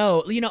didn't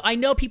know. I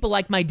know people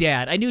like my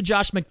dad. I knew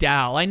Josh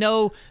McDowell. I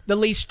know the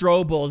Lee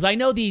Strobels. I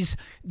know these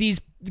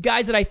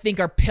guys that I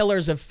think are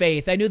pillars of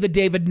faith. I knew the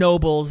David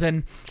Nobles,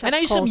 and I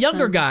knew some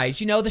younger guys.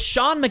 The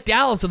Sean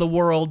McDowells of the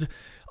world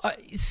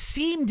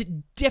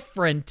seemed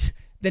different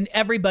than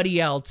everybody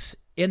else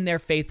in their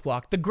faith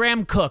walk. The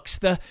Graham Cooks,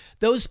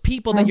 those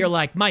people that you're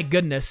like, my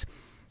goodness.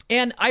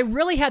 And I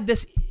really had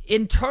this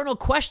internal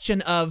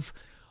question of,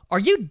 are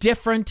you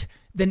different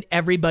than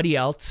everybody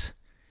else?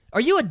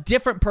 Are you a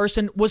different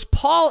person? Was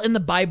Paul in the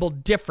Bible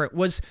different?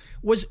 Was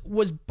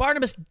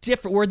Barnabas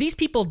different? Were these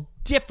people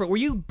different? Were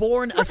you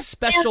born a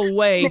special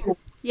way?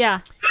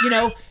 Yeah.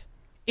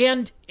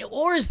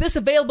 Or is this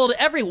available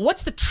to everyone?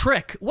 What's the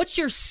trick? What's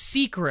your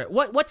secret?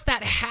 What's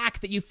that hack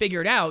that you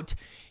figured out?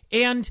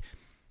 And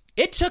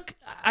it took,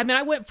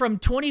 I went from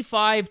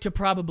 25 to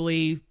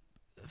probably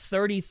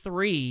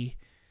 33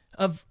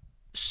 of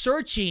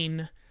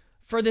searching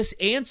for this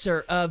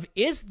answer of,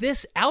 is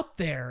this out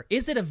there?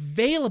 Is it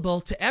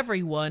available to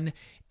everyone?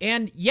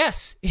 And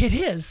yes, it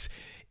is.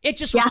 It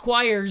just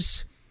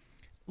requires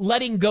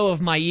letting go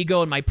of my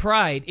ego and my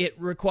pride. It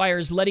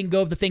requires letting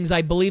go of the things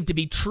I believe to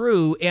be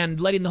true and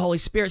letting the Holy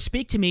Spirit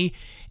speak to me.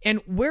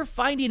 And we're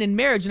finding in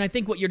marriage, and I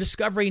think what you're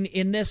discovering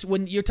in this,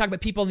 when you're talking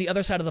about people on the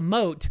other side of the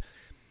moat,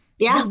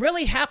 you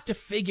really have to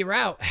figure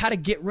out how to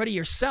get rid of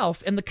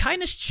yourself. And the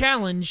kindness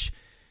challenge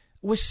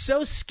was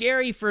so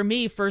scary for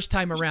me first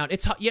time around.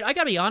 I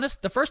gotta be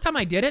honest, the first time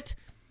I did it,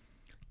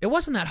 it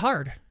wasn't that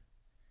hard.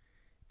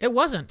 It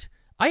wasn't.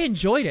 I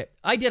enjoyed it.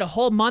 I did a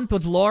whole month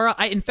with Laura.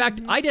 I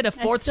did a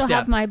fourth step. I still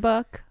have my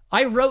book.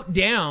 I wrote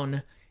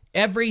down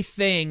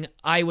everything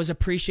I was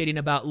appreciating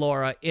about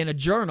Laura in a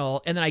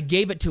journal, and then I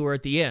gave it to her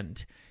at the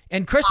end.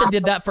 And Kristen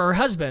did that for her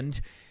husband.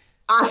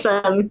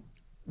 Awesome.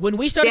 When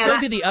we started going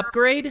through the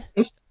upgrade,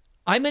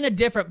 I'm in a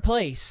different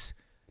place.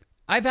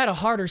 I've had a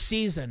harder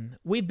season.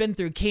 We've been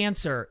through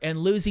cancer and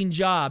losing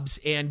jobs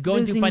and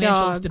going through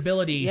financial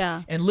instability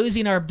and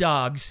losing our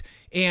dogs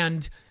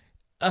and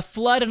a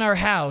flood in our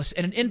house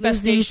and an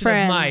infestation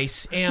of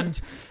mice.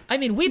 And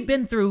we've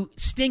been through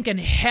stinking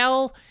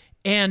hell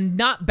and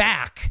not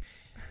back.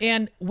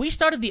 And we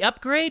started the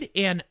upgrade,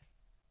 and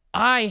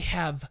I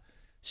have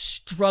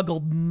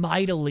struggled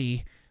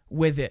mightily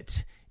with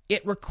it.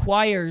 It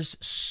requires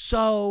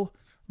so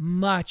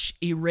much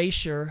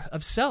erasure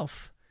of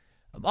self.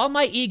 All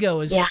my ego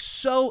is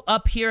so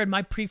up here in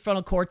my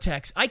prefrontal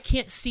cortex. I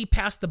can't see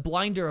past the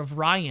blinder of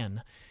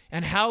Ryan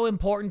and how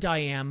important I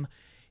am.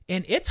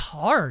 And it's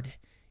hard.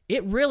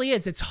 It really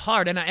is. It's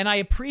hard. And I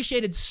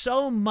appreciated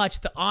so much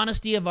the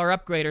honesty of our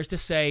upgraders to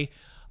say,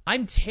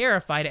 I'm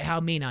terrified at how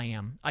mean I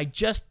am. I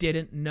just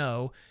didn't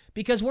know,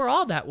 because we're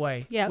all that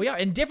way. Yeah. We are.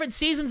 In different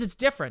seasons, it's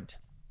different.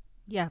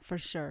 Yeah, for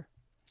sure.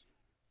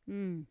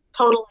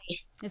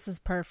 Totally. This is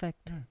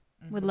perfect.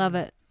 We love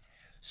it.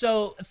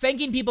 So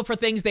thanking people for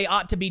things they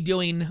ought to be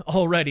doing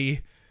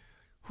already.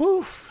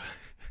 Whew.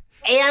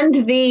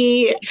 And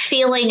the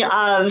feeling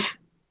of,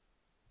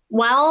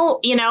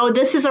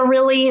 this is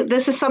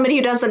somebody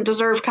who doesn't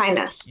deserve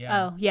kindness.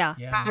 Yeah. Oh, yeah.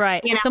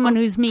 Right. Someone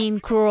who's mean,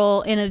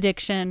 cruel, in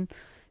addiction.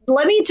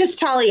 Let me just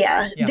tell you,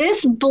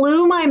 this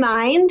blew my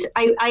mind.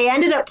 I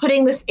ended up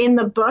putting this in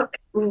the book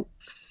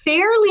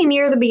fairly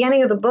near the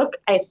beginning of the book,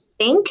 I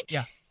think.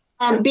 Yeah.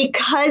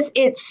 Because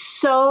it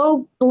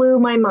so blew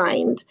my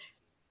mind.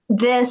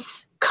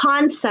 This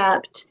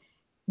concept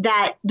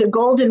that the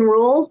golden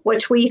rule,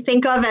 which we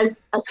think of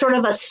as a sort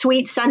of a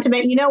sweet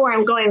sentiment, you know where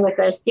I'm going with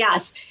this.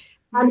 Yes.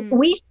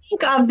 We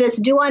think of this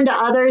do unto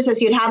others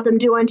as you'd have them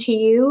do unto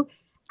you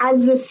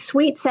as this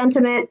sweet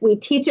sentiment. We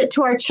teach it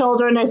to our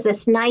children as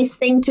this nice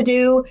thing to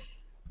do.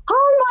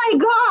 Oh my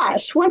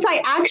gosh. Once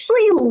I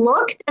actually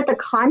looked at the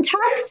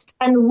context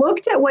and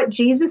looked at what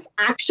Jesus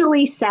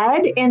actually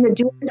said in the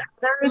do unto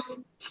others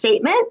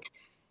statement,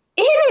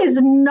 it is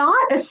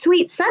not a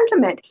sweet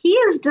sentiment. He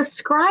is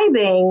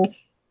describing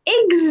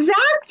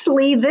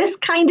exactly this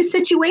kind of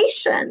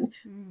situation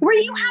where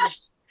you have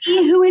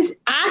somebody who is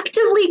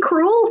actively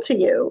cruel to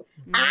you,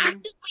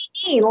 actively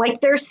mean,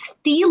 like they're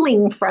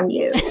stealing from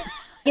you.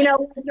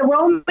 The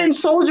Roman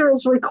soldier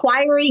is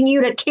requiring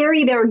you to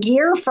carry their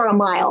gear for a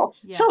mile.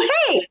 Yeah. So,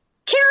 hey,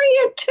 carry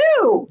it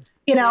too,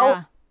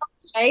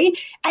 Okay.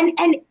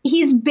 And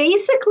he's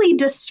basically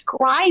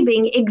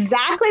describing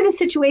exactly the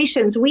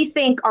situations we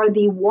think are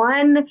the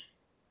one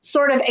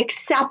sort of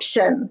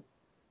exception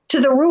to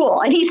the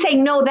rule. And he's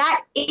saying, no,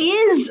 that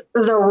is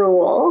the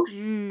rule.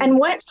 And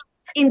what's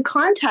in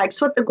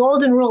context, what the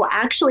golden rule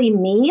actually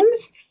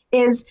means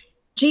is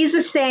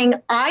Jesus saying,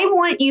 I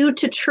want you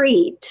to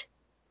treat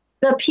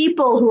the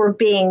people who are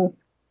being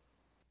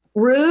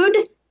rude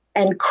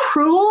and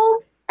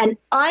cruel and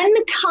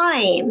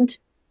unkind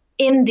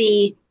in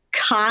the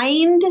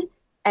kind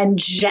and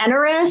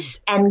generous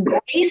and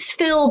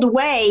grace-filled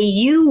way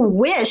you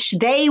wish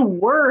they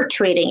were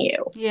treating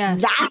you.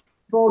 Yes. That's what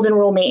the golden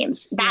rule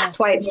means. That's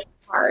why it's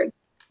hard.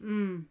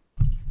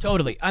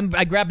 Totally.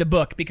 I grabbed a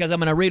book because I'm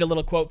going to read a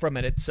little quote from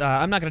it. It's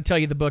I'm not going to tell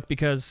you the book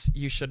because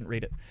you shouldn't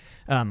read it.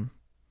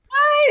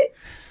 What?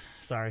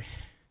 Sorry.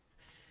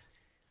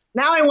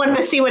 Now I want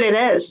to see what it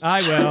is.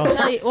 I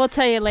will. We'll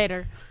tell you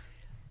later.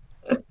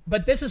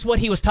 But this is what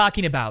he was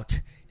talking about.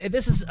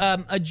 This is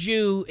a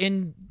Jew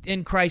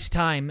in Christ's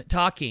time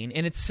talking,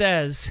 and it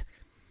says,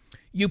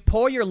 you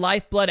pour your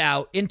lifeblood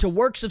out into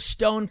works of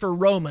stone for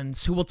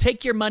Romans who will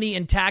take your money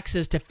and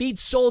taxes to feed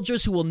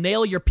soldiers who will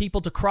nail your people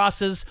to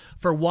crosses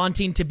for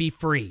wanting to be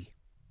free.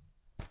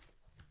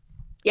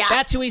 Yeah.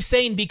 That's who he's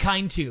saying be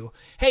kind to.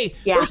 Hey,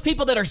 those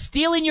people that are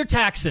stealing your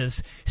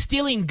taxes,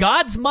 stealing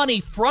God's money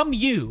from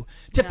you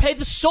to pay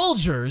the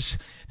soldiers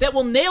that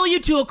will nail you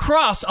to a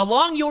cross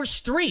along your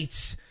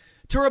streets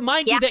to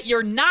remind you that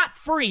you're not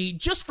free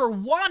just for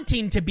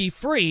wanting to be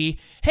free.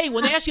 Hey,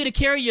 when they ask you to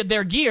carry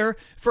their gear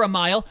for a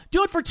mile,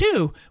 do it for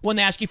 2. When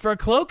they ask you for a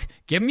cloak,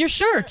 give them your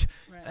shirt.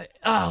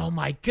 Oh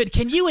my good.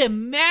 Can you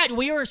imagine?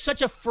 We are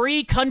such a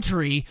free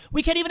country.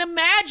 We can't even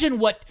imagine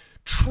what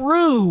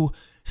true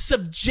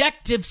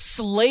subjective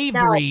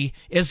slavery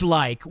is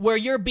like, where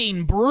you're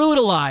being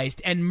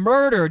brutalized and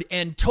murdered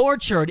and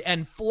tortured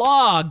and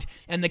flogged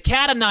and the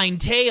cat o' nine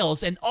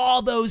tails and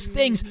all those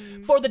things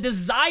for the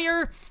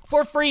desire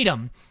for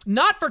freedom,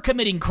 not for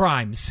committing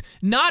crimes,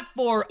 not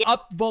for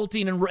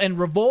upvolting and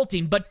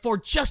revolting, but for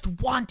just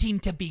wanting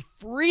to be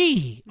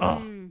free.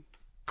 Oh,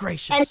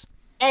 gracious.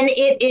 And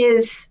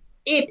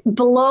it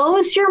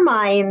blows your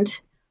mind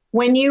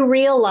when you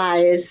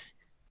realize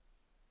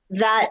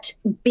that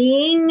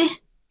being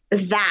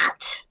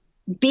that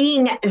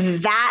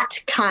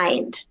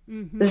kind,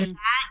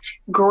 that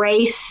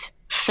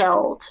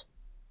grace-filled,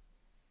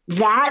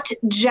 that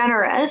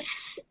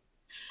generous,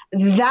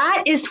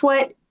 that is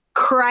what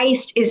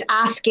Christ is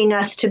asking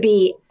us to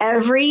be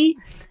every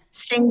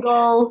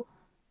single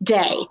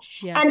day.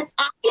 Yes. And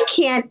I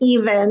can't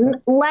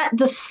even let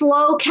the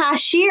slow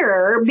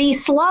cashier be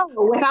slow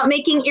without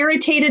making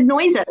irritated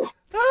noises.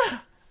 Like,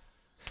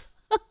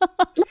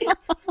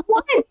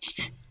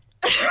 what?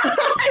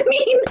 I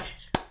mean,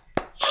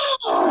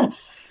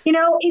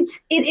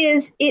 it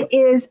is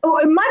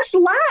much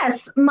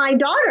less my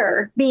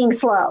daughter being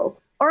slow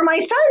or my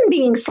son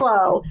being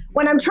slow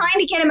when I'm trying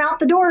to get him out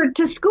the door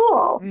to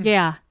school.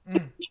 Yeah.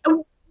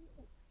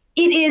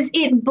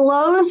 It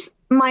blows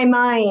my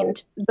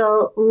mind,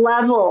 the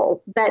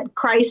level that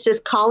Christ is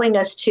calling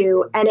us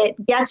to, and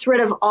it gets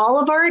rid of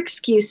all of our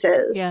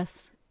excuses.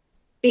 Yes.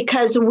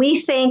 Because we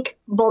think,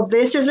 well,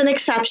 this is an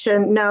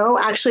exception. No,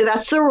 actually,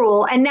 that's the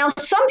rule. And now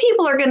some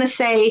people are going to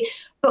say,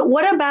 but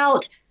what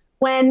about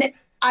when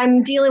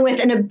I'm dealing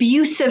with an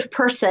abusive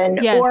person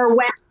or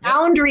when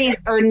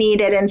boundaries are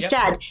needed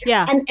instead?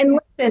 Yeah. And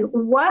listen,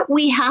 what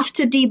we have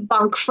to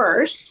debunk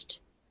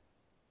first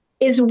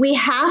is we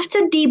have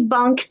to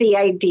debunk the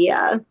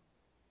idea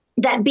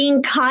that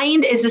being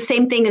kind is the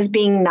same thing as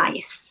being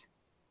nice.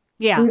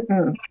 Yeah.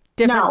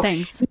 Different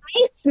things.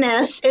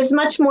 Niceness is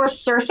much more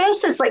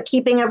surface. It's like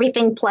keeping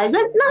everything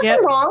pleasant.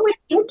 Nothing wrong with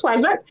being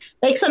pleasant.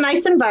 Makes a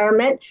nice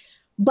environment.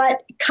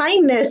 But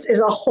kindness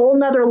is a whole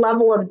nother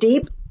level of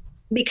deep,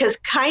 because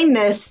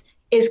kindness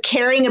is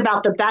caring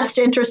about the best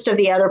interest of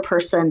the other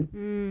person.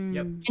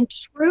 And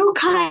true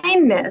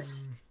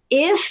kindness,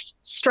 if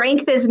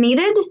strength is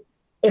needed,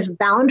 if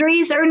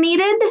boundaries are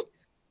needed,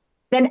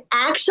 then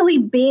actually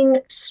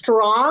being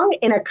strong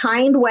in a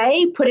kind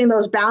way, putting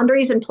those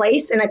boundaries in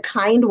place in a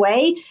kind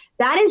way,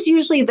 that is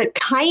usually the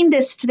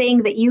kindest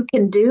thing that you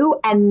can do.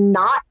 And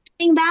not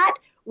doing that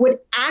would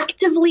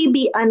actively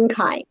be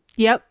unkind.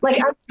 Yep.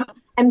 Like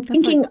I'm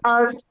thinking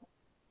of,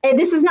 and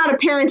this is not a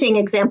parenting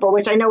example,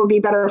 which I know would be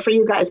better for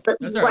you guys, but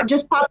what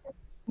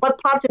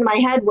popped in my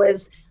head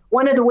was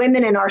one of the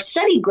women in our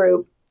study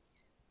group.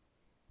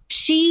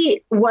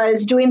 She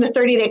was doing the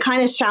 30-day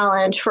kindness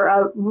challenge for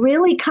a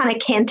really kind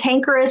of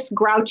cantankerous,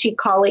 grouchy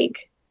colleague.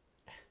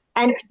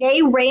 And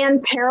they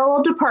ran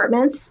parallel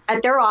departments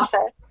at their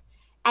office.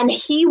 And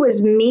he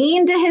was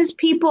mean to his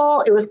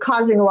people. It was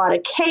causing a lot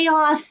of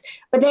chaos.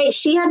 But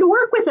she had to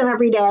work with him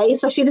every day.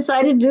 So she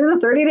decided to do the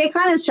 30-day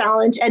kindness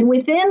challenge. And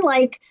within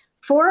like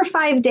 4 or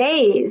 5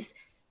 days,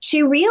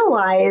 she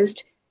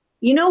realized,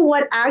 you know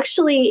what,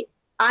 actually,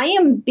 I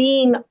am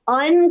being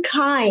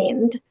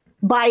unkind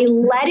by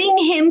letting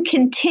him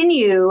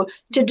continue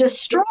to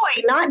destroy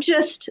not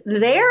just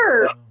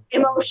their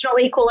emotional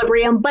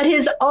equilibrium, but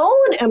his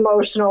own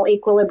emotional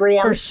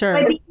equilibrium. For sure.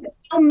 By being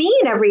so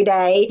mean every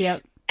day.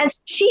 Yep. And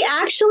she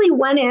actually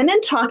went in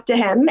and talked to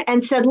him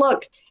and said,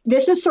 look,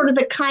 this is sort of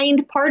the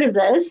kind part of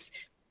this,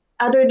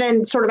 other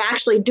than sort of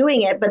actually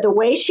doing it. But the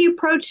way she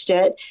approached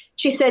it,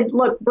 she said,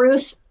 look,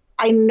 Bruce,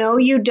 I know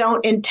you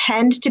don't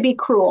intend to be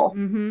cruel.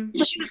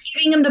 So she was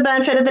giving him the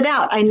benefit of the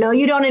doubt. I know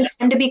you don't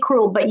intend to be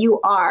cruel, but you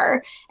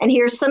are. And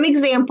here's some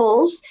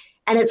examples.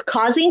 And it's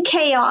causing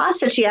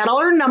chaos. And she had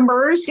all her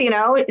numbers,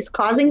 it's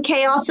causing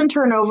chaos and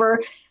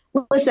turnover.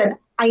 Listen,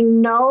 I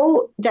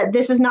know that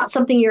this is not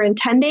something you're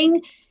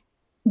intending,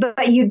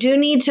 but you do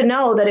need to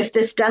know that if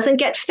this doesn't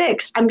get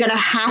fixed, I'm going to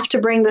have to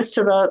bring this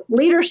to the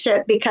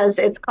leadership because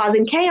it's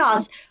causing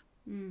chaos.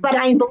 But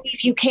I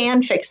believe you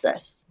can fix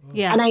this.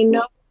 Yeah. And I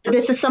know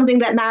this is something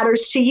that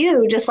matters to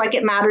you, just like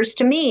it matters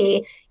to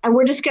me. And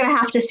we're just going to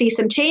have to see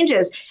some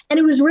changes. And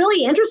it was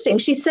really interesting.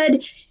 She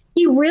said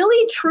he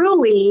really,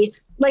 truly,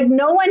 like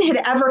no one had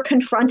ever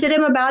confronted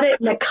him about it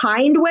in a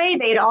kind way.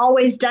 They'd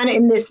always done it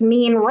in this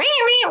mean,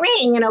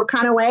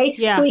 kind of way.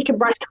 Yeah. So he could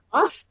brush it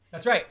off.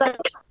 That's right. But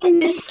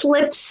kindness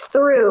slips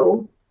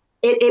through.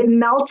 It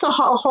melts a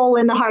hole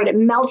in the heart. It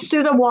melts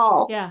through the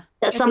wall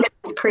that somebody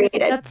has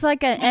created. That's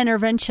like an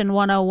intervention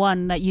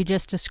 101 that you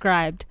just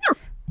described.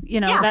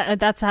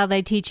 that's how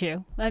they teach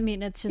you. I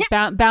mean, it's just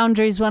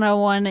boundaries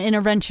 101,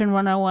 intervention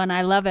 101.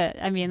 I love it.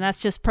 I mean,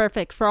 that's just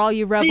perfect for all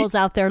you rebels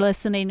out there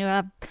listening who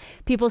have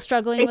people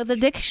struggling with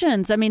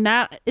addictions. I mean,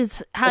 that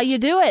is how you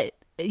do it.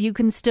 You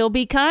can still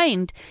be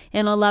kind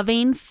in a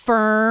loving,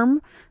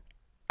 firm,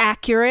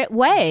 accurate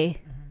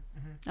way.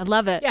 I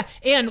love it. Yeah,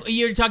 and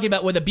you're talking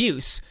about with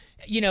abuse.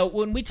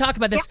 When we talk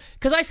about this,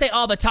 because I say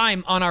all the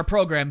time on our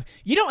program,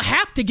 you don't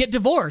have to get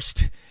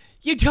divorced.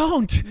 You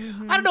don't.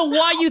 I don't know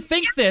why you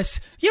think this.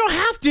 You don't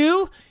have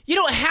to. You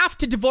don't have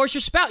to divorce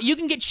your spouse. You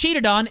can get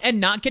cheated on and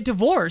not get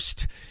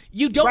divorced.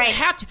 You don't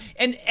have to.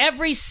 And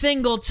every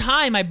single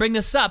time I bring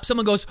this up,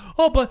 someone goes,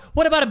 oh, but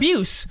what about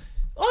abuse?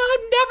 Oh,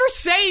 I'm never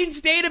saying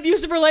stay in an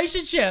abusive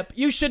relationship.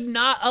 You should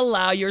not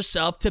allow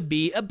yourself to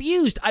be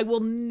abused. I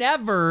will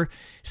never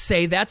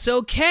say that's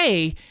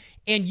okay.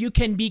 And you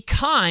can be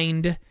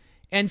kind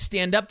and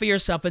stand up for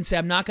yourself and say,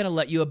 I'm not going to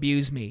let you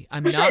abuse me.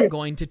 I'm not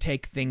going to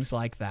take things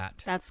like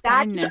that. That's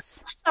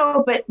kindness.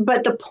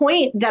 But the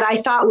point that I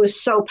thought was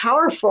so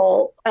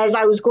powerful as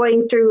I was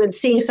going through and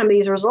seeing some of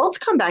these results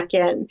come back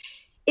in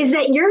is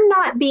that you're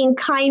not being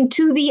kind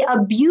to the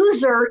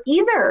abuser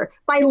either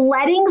by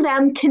letting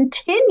them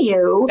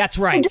continue. That's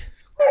right. To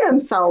destroy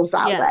themselves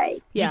that way.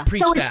 Yeah. You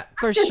preach that.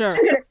 For sure. I'm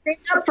going to stand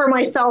up for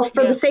myself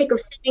for the sake of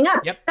standing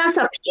up. Yep. That's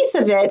a piece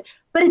of it,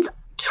 but it's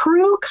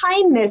true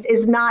kindness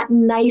is not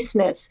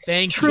niceness.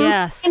 Thank you. True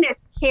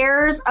kindness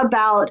cares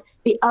about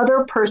the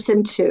other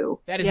person too.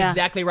 That is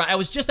exactly right. I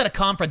was just at a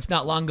conference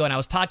not long ago and I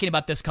was talking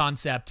about this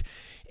concept,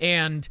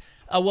 and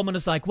a woman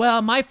was like,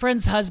 well, my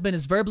friend's husband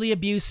is verbally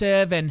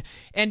abusive, and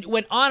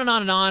went on and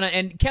on and on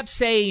and kept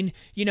saying,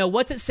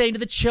 what's it saying to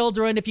the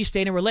children if you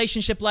stay in a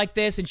relationship like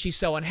this? And she's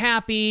so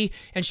unhappy,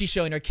 and she's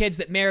showing her kids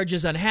that marriage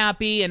is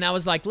unhappy. And I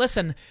was like,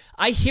 listen,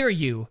 I hear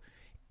you.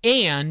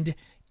 And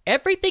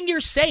everything you're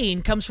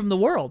saying comes from the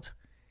world.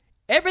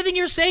 Everything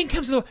you're saying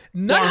comes from the world.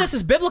 None of this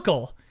is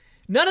biblical.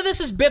 None of this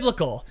is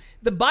biblical.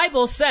 The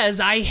Bible says,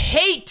 I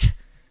hate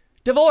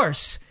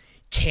divorce.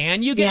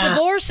 Can you get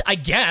divorced? I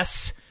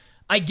guess.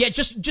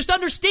 Just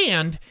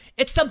understand,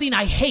 it's something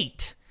I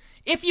hate.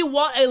 If you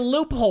want a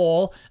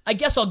loophole, I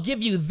guess I'll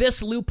give you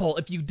this loophole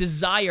if you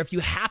desire, if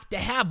you have to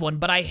have one,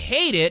 but I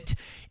hate it,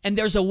 and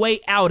there's a way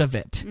out of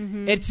it.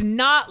 Mm-hmm. It's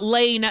not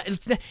laying out,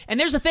 and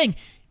there's the thing,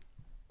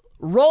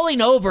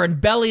 rolling over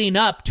and bellying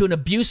up to an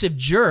abusive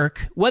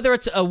jerk, whether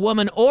it's a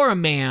woman or a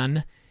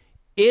man,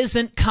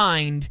 isn't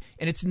kind,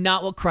 and it's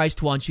not what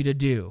Christ wants you to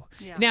do.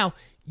 Yeah. Now,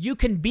 you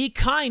can be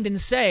kind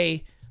and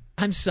say,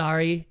 I'm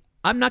sorry,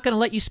 I'm not going to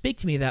let you speak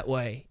to me that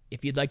way.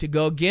 If you'd like to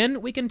go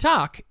again, we can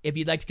talk. If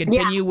you'd like to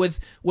continue with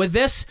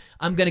this,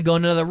 I'm going to go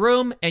in another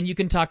room and you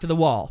can talk to the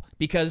wall,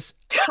 because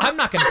I'm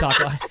not going to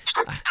talk.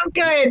 Oh,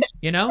 good.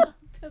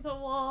 To the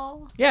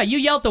wall. Yeah, you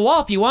yell at the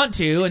wall if you want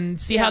to and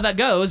see how that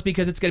goes,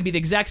 because it's going to be the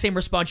exact same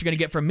response you're going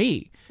to get from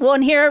me. Well,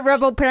 and here at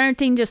Rebel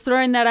Parenting, just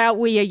throwing that out,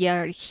 we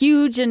are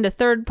huge into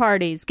third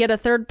parties. Get a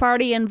third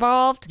party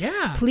involved.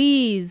 Yeah.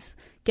 Please.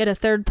 Get a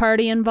third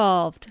party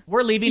involved.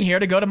 We're leaving here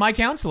to go to my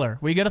counselor.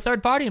 We get a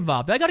third party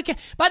involved. By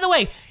the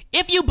way,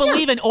 if you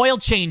believe in oil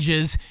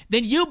changes,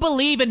 then you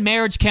believe in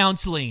marriage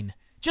counseling.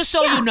 Just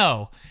so you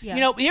know.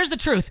 Yeah. Here's the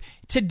truth.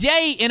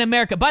 Today in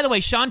America, by the way,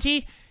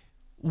 Shanti,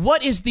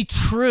 what is the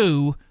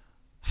true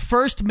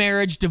first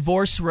marriage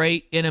divorce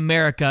rate in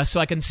America, so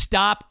I can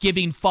stop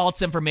giving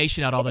false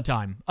information out all the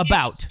time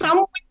about?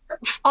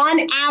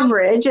 On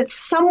average, it's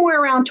somewhere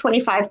around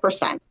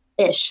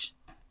 25%-ish.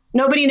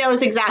 Nobody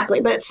knows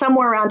exactly, but it's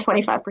somewhere around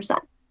 25%.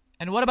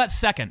 And what about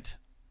second?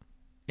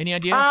 Any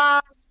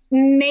idea?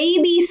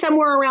 Maybe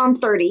somewhere around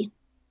 30.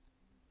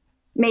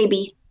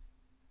 Maybe.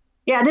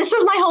 Yeah, this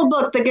was my whole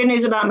book, The Good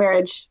News About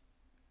Marriage.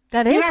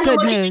 That is good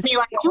news. Me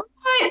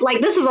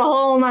like, this is a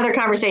whole nother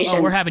conversation.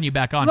 Well, we're having you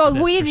back on for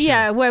this, for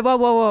sure.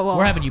 Whoa.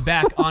 We're having you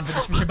back on for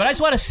this for sure. But I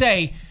just want to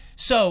say,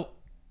 so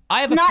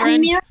I have a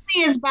friend. It's not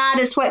nearly as bad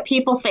as what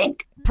people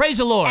think. Praise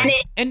the Lord.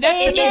 And that's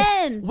the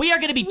thing. We are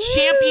going to be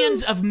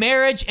champions of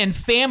marriage and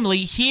family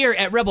here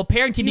at Rebel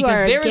Parenting, because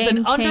there is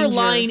an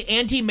underlying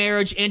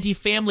anti-marriage,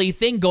 anti-family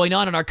thing going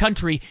on in our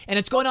country, and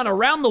it's going on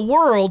around the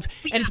world,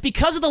 and it's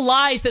because of the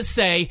lies that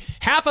say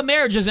half of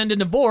marriages end in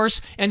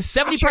divorce and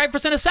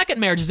 75% of second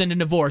marriages end in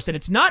divorce, and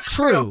it's not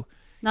true.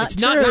 It's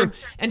not true.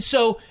 And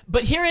so,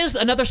 but here is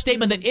another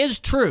statement that is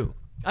true.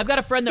 I've got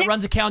a friend that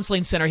runs a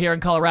counseling center here in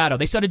Colorado.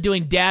 They started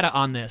doing data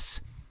on this.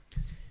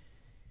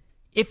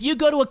 If you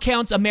go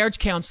to a marriage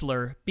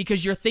counselor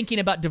because you're thinking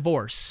about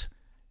divorce,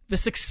 the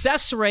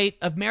success rate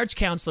of marriage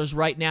counselors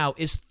right now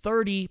is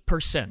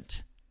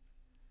 30%.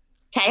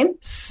 Okay.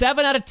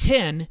 7 out of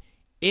 10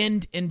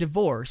 end in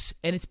divorce,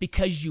 and it's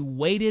because you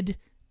waited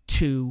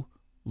too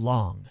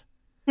long.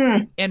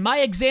 And my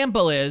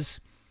example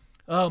is,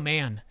 oh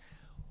man,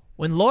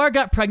 when Laura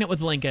got pregnant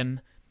with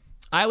Lincoln,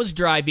 I was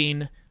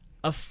driving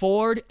a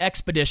Ford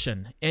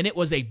Expedition, and it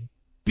was a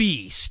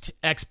beast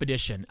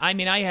Expedition. I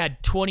mean, I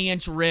had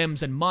 20-inch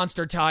rims and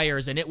monster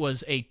tires, and it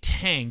was a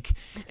tank.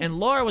 And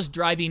Laura was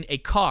driving a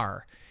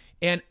car,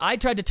 and I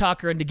tried to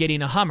talk her into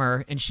getting a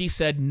Hummer, and she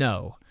said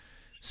no.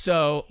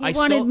 So he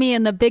wanted me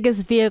in the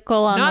biggest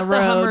vehicle on the road. Not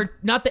the Hummer,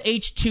 not the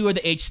H2 or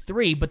the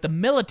H3, but the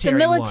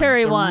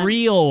military one. The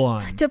real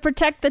one. To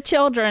protect the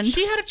children.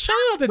 She had a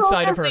child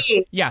inside of her.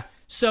 Yeah.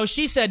 So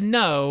she said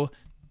no.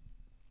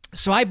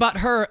 So I bought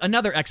her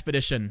another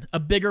Expedition, a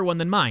bigger one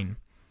than mine.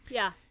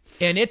 Yeah.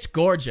 And it's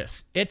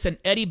gorgeous. It's an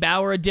Eddie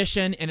Bauer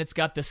edition, and it's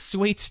got the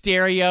sweet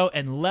stereo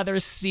and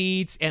leather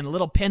seats and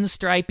little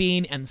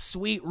pinstriping and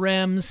sweet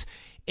rims.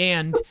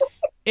 And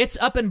it's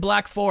up in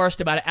Black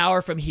Forest about an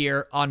hour from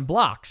here on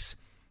blocks.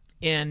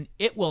 And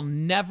it will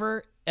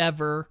never,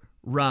 ever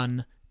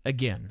run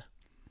again.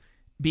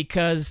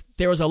 Because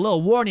there was a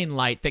little warning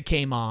light that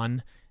came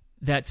on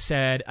that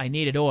said I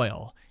needed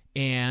oil.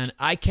 And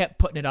I kept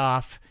putting it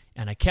off,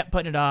 and I kept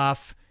putting it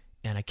off,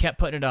 and I kept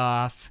putting it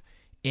off.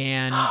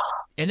 And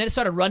then it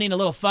started running a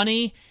little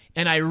funny,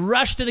 and I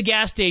rushed to the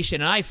gas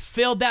station, and I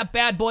filled that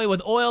bad boy with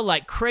oil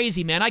like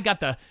crazy, man. I got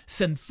the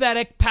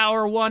synthetic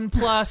Power One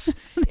Plus,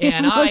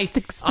 and I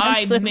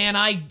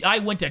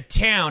went to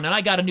town, and I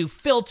got a new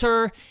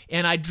filter,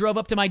 and I drove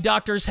up to my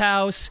doctor's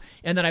house,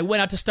 and then I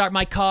went out to start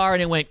my car,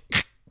 and it went,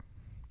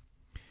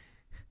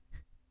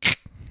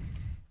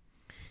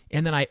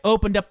 and then I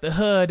opened up the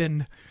hood,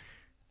 and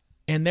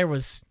there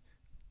was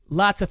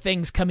lots of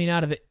things coming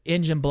out of the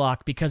engine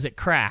block because it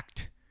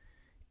cracked.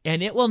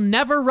 And it will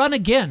never run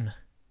again.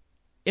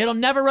 It'll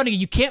never run again.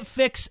 You can't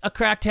fix a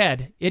cracked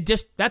head.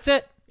 That's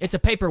it. It's a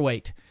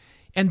paperweight.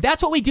 And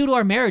that's what we do to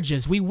our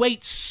marriages. We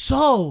wait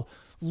so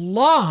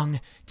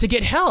long to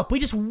get help. We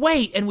just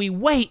wait and we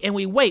wait and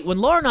we wait. When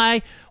Laura and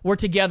I were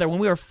together, when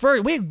we were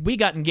first, we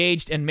got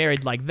engaged and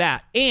married like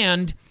that.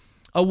 And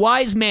a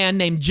wise man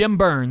named Jim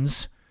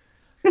Burns,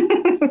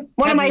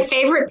 one of my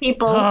favorite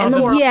people in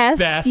the world.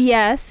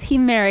 Yes, he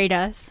married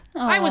us.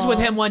 Aww. I was with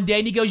him one day,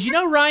 and he goes,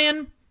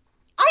 Ryan,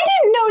 I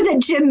didn't know that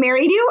Jim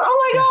married you.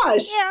 Oh my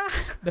gosh. Yeah.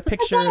 The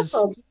picture is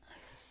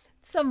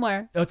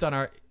somewhere. Oh, it's on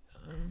our.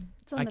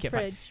 It's on the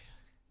fridge.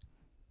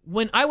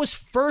 When I was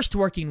first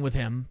working with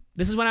him,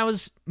 this is when I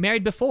was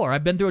married before.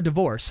 I've been through a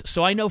divorce,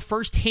 so I know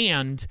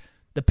firsthand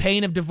the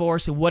pain of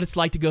divorce and what it's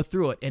like to go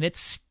through it, and it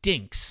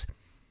stinks.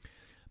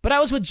 But I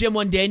was with Jim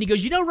one day, and he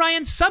goes,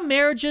 Ryan, some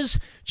marriages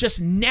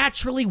just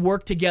naturally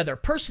work together.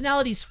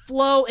 Personalities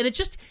flow, and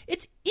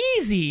it's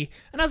easy.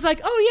 And I was like,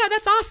 oh, yeah,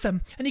 that's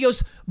awesome. And he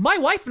goes, my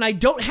wife and I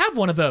don't have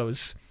one of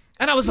those.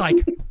 And I was like,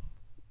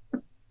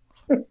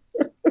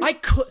 I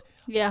could.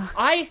 Yeah.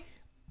 I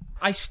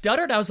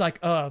stuttered. I was like,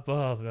 where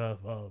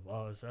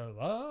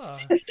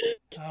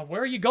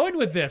are you going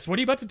with this? What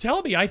are you about to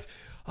tell me?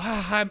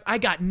 I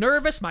got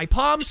nervous. My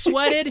palms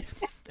sweated.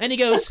 And he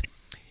goes,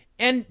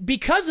 and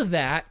because of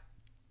that,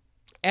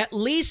 at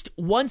least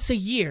once a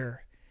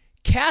year,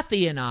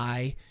 Kathy and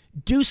I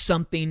do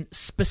something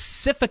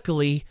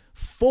specifically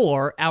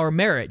for our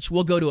marriage.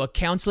 We'll go to a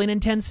counseling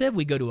intensive.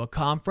 We go to a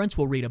conference.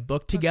 We'll read a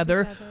book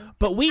together.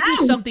 But we do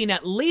something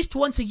at least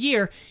once a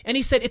year. And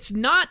he said, it's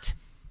not...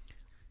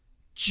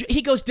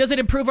 He goes, does it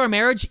improve our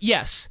marriage?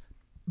 Yes.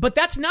 But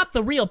that's not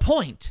the real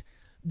point.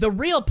 The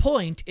real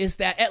point is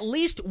that at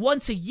least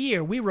once a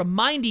year, we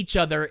remind each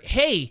other,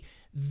 hey,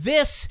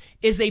 this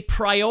is a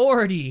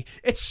priority.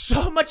 It's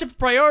so much of a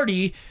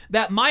priority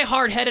that my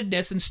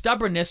hard-headedness and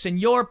stubbornness and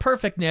your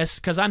perfectness,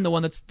 because I'm the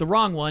one that's the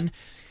wrong one,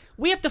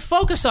 we have to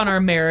focus on our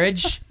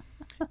marriage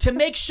to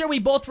make sure we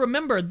both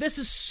remember this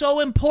is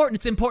so important.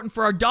 It's important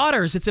for our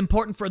daughters. It's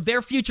important for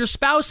their future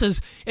spouses.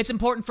 It's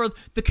important for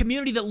the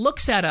community that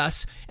looks at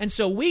us. And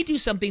so we do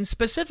something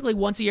specifically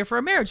once a year for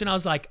our marriage. And I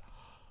was like,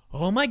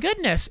 oh my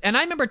goodness. And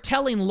I remember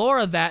telling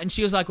Laura that, and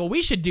she was like, well,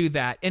 we should do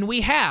that. And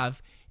we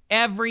have.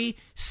 Every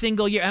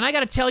single year. And I got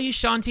to tell you,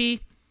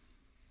 Shanti,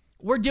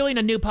 we're doing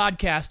a new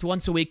podcast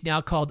once a week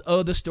now called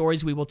Oh, the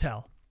Stories We Will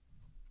Tell.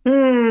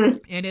 And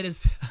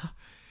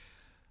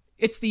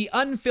it's the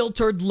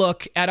unfiltered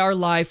look at our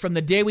life from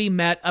the day we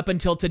met up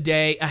until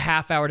today, a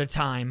half hour at a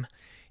time.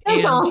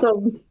 That's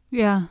awesome.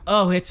 Yeah.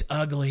 Oh, it's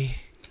ugly.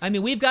 I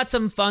mean, we've got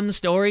some fun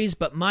stories,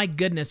 but my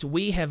goodness,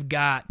 we have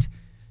got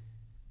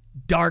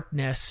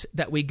darkness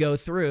that we go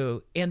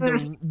through.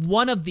 And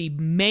one of the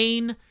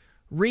main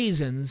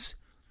reasons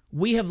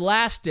we have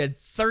lasted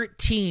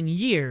 13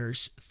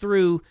 years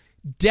through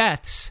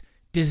deaths,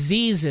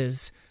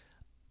 diseases,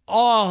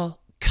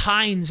 all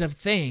kinds of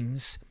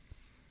things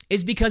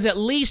is because at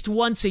least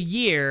once a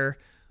year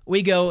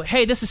we go,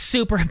 hey, this is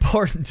super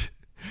important.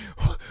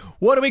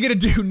 What are we going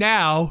to do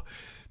now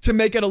to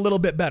make it a little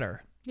bit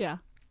better? Yeah.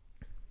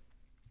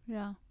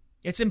 Yeah.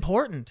 It's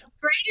important.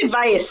 Great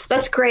advice.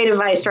 That's great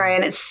advice,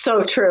 Ryan. It's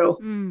so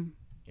true.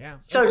 Yeah.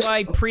 That's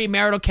why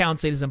premarital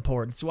counseling is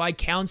important. It's why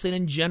counseling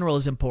in general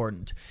is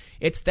important.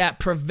 It's that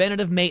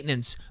preventative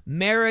maintenance.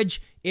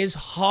 Marriage is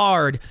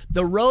hard.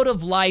 The road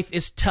of life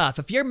is tough.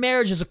 If your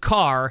marriage is a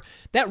car,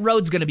 that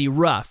road's going to be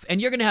rough,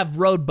 and you're going to have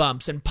road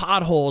bumps and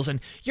potholes, and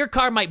your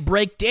car might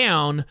break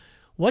down.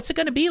 What's it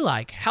going to be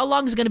like? How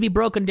long is it going to be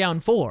broken down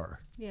for?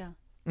 Yeah.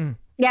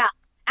 Yeah.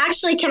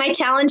 Actually, can I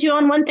challenge you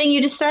on one thing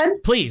you just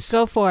said? Please.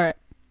 Go for it.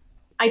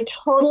 I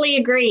totally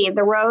agree.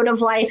 The road of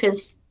life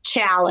is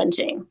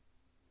challenging.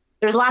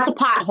 There's lots of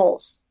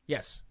potholes.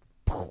 Yes.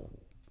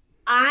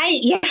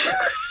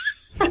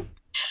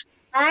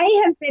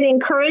 I have been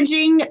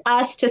encouraging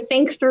us to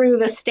think through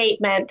the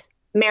statement,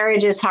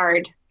 marriage is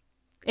hard.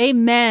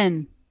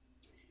 Amen.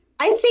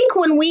 I think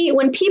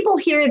when people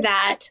hear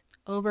that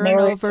over and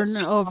over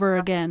and over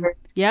again.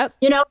 Yep.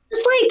 It's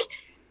just like,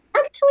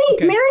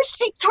 actually, marriage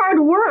takes hard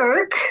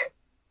work,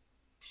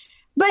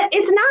 but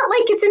it's not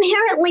like it's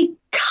inherently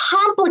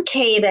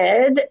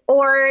complicated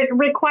or it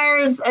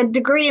requires a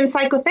degree in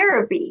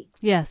psychotherapy.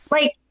 Yes.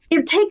 Like,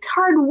 it takes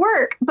hard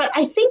work. But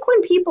I think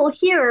when people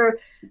hear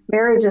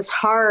marriage is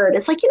hard,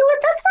 it's like,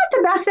 what? That's not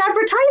the best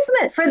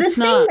advertisement for this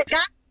thing that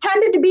God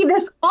intended to be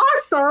this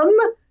awesome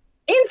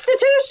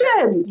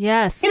institution.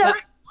 Yes.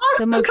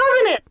 Awesome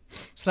covenant.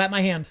 Slap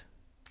my hand.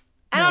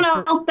 I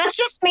don't know. That's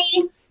just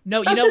me.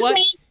 No, you know what?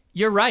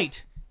 You're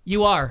right.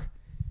 You are.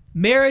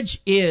 Marriage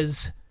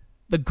is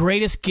the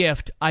greatest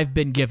gift I've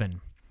been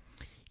given.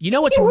 You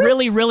know what's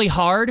really, really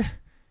hard?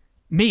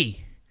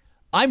 Me.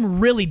 I'm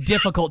really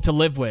difficult to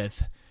live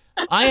with.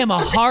 I am a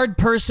hard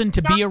person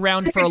to be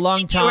around for a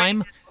long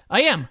time.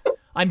 I am.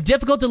 I'm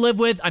difficult to live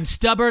with. I'm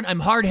stubborn. I'm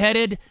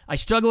hard-headed. I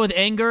struggle with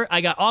anger. I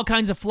got all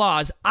kinds of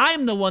flaws.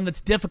 I'm the one that's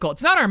difficult.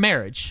 It's not our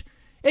marriage.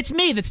 It's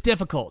me that's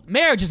difficult.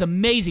 Marriage is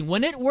amazing.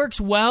 When it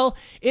works well,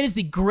 it is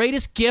the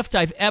greatest gift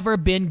I've ever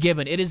been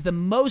given. It's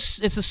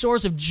a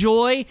source of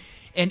joy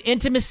and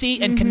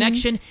intimacy and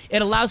connection.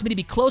 It allows me to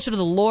be closer to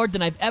the Lord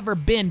than I've ever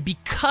been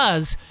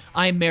because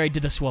I'm married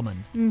to this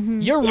woman.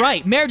 You're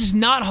right. Marriage is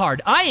not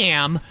hard. I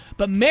am,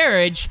 but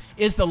marriage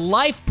is the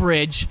life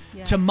bridge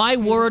to my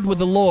word with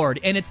the Lord,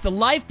 and it's the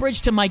life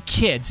bridge to my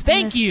kids.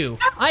 Thank you.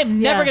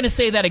 I'm never going to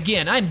say that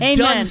again. I'm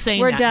done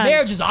saying that. Done.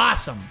 Marriage is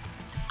awesome.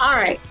 All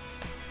right.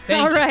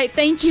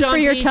 Thank you Shanti, for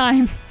your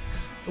time.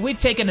 We've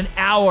taken an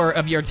hour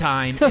of your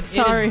time. So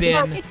sorry. It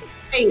has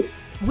been.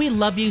 We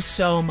love you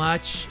so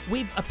much.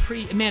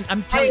 Man,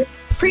 I'm telling you,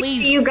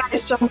 appreciate you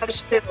guys so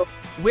much too.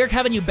 We're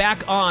having you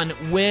back on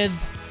with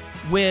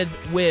the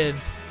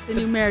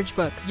new marriage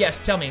book. Yes,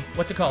 tell me,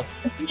 what's it called?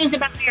 Good news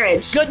about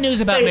marriage. Good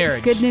news about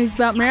marriage. Good news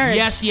about marriage.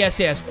 Yes.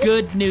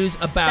 Good news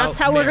about That's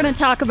how we're going to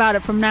talk about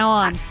it from now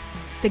on.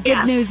 The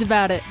good news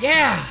about it.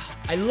 Yeah,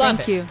 I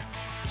love it. Thank you.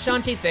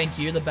 Shanti, thank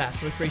you. You're the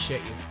best. We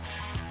appreciate you.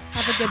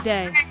 Have a good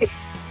day.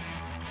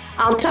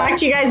 I'll talk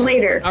to you guys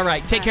later. All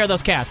right, take care of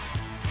those cats.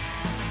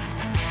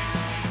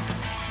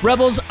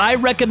 Rebels, I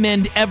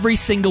recommend every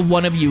single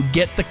one of you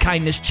get the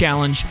kindness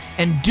challenge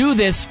and do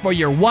this for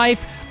your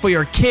wife, for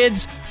your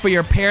kids, for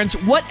your parents,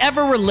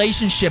 whatever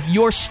relationship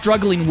you're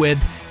struggling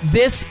with.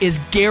 This is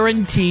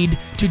guaranteed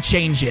to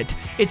change it.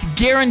 It's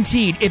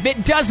guaranteed. If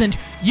it doesn't,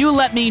 you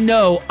let me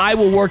know. I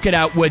will work it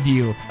out with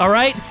you. All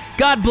right?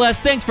 God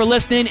bless. Thanks for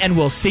listening, and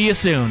we'll see you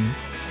soon.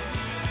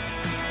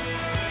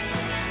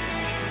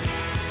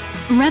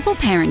 Rebel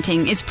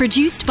Parenting is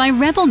produced by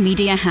Rebel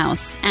Media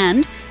House,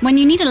 and when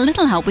you need a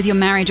little help with your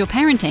marriage or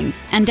parenting,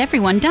 and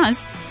everyone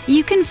does,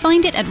 you can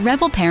find it at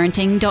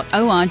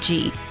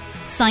rebelparenting.org.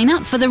 Sign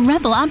up for the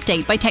Rebel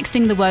Update by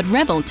texting the word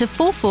REBEL to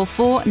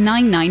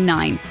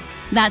 444999.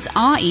 That's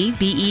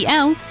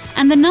REBEL,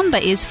 and the number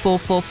is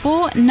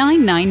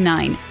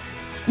 444999.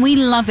 We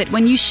love it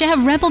when you share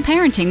Rebel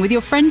Parenting with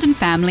your friends and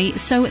family,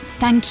 so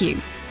thank you.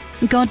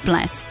 God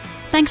bless.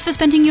 Thanks for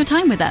spending your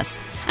time with us,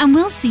 and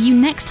we'll see you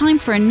next time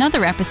for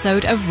another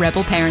episode of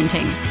Rebel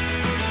Parenting.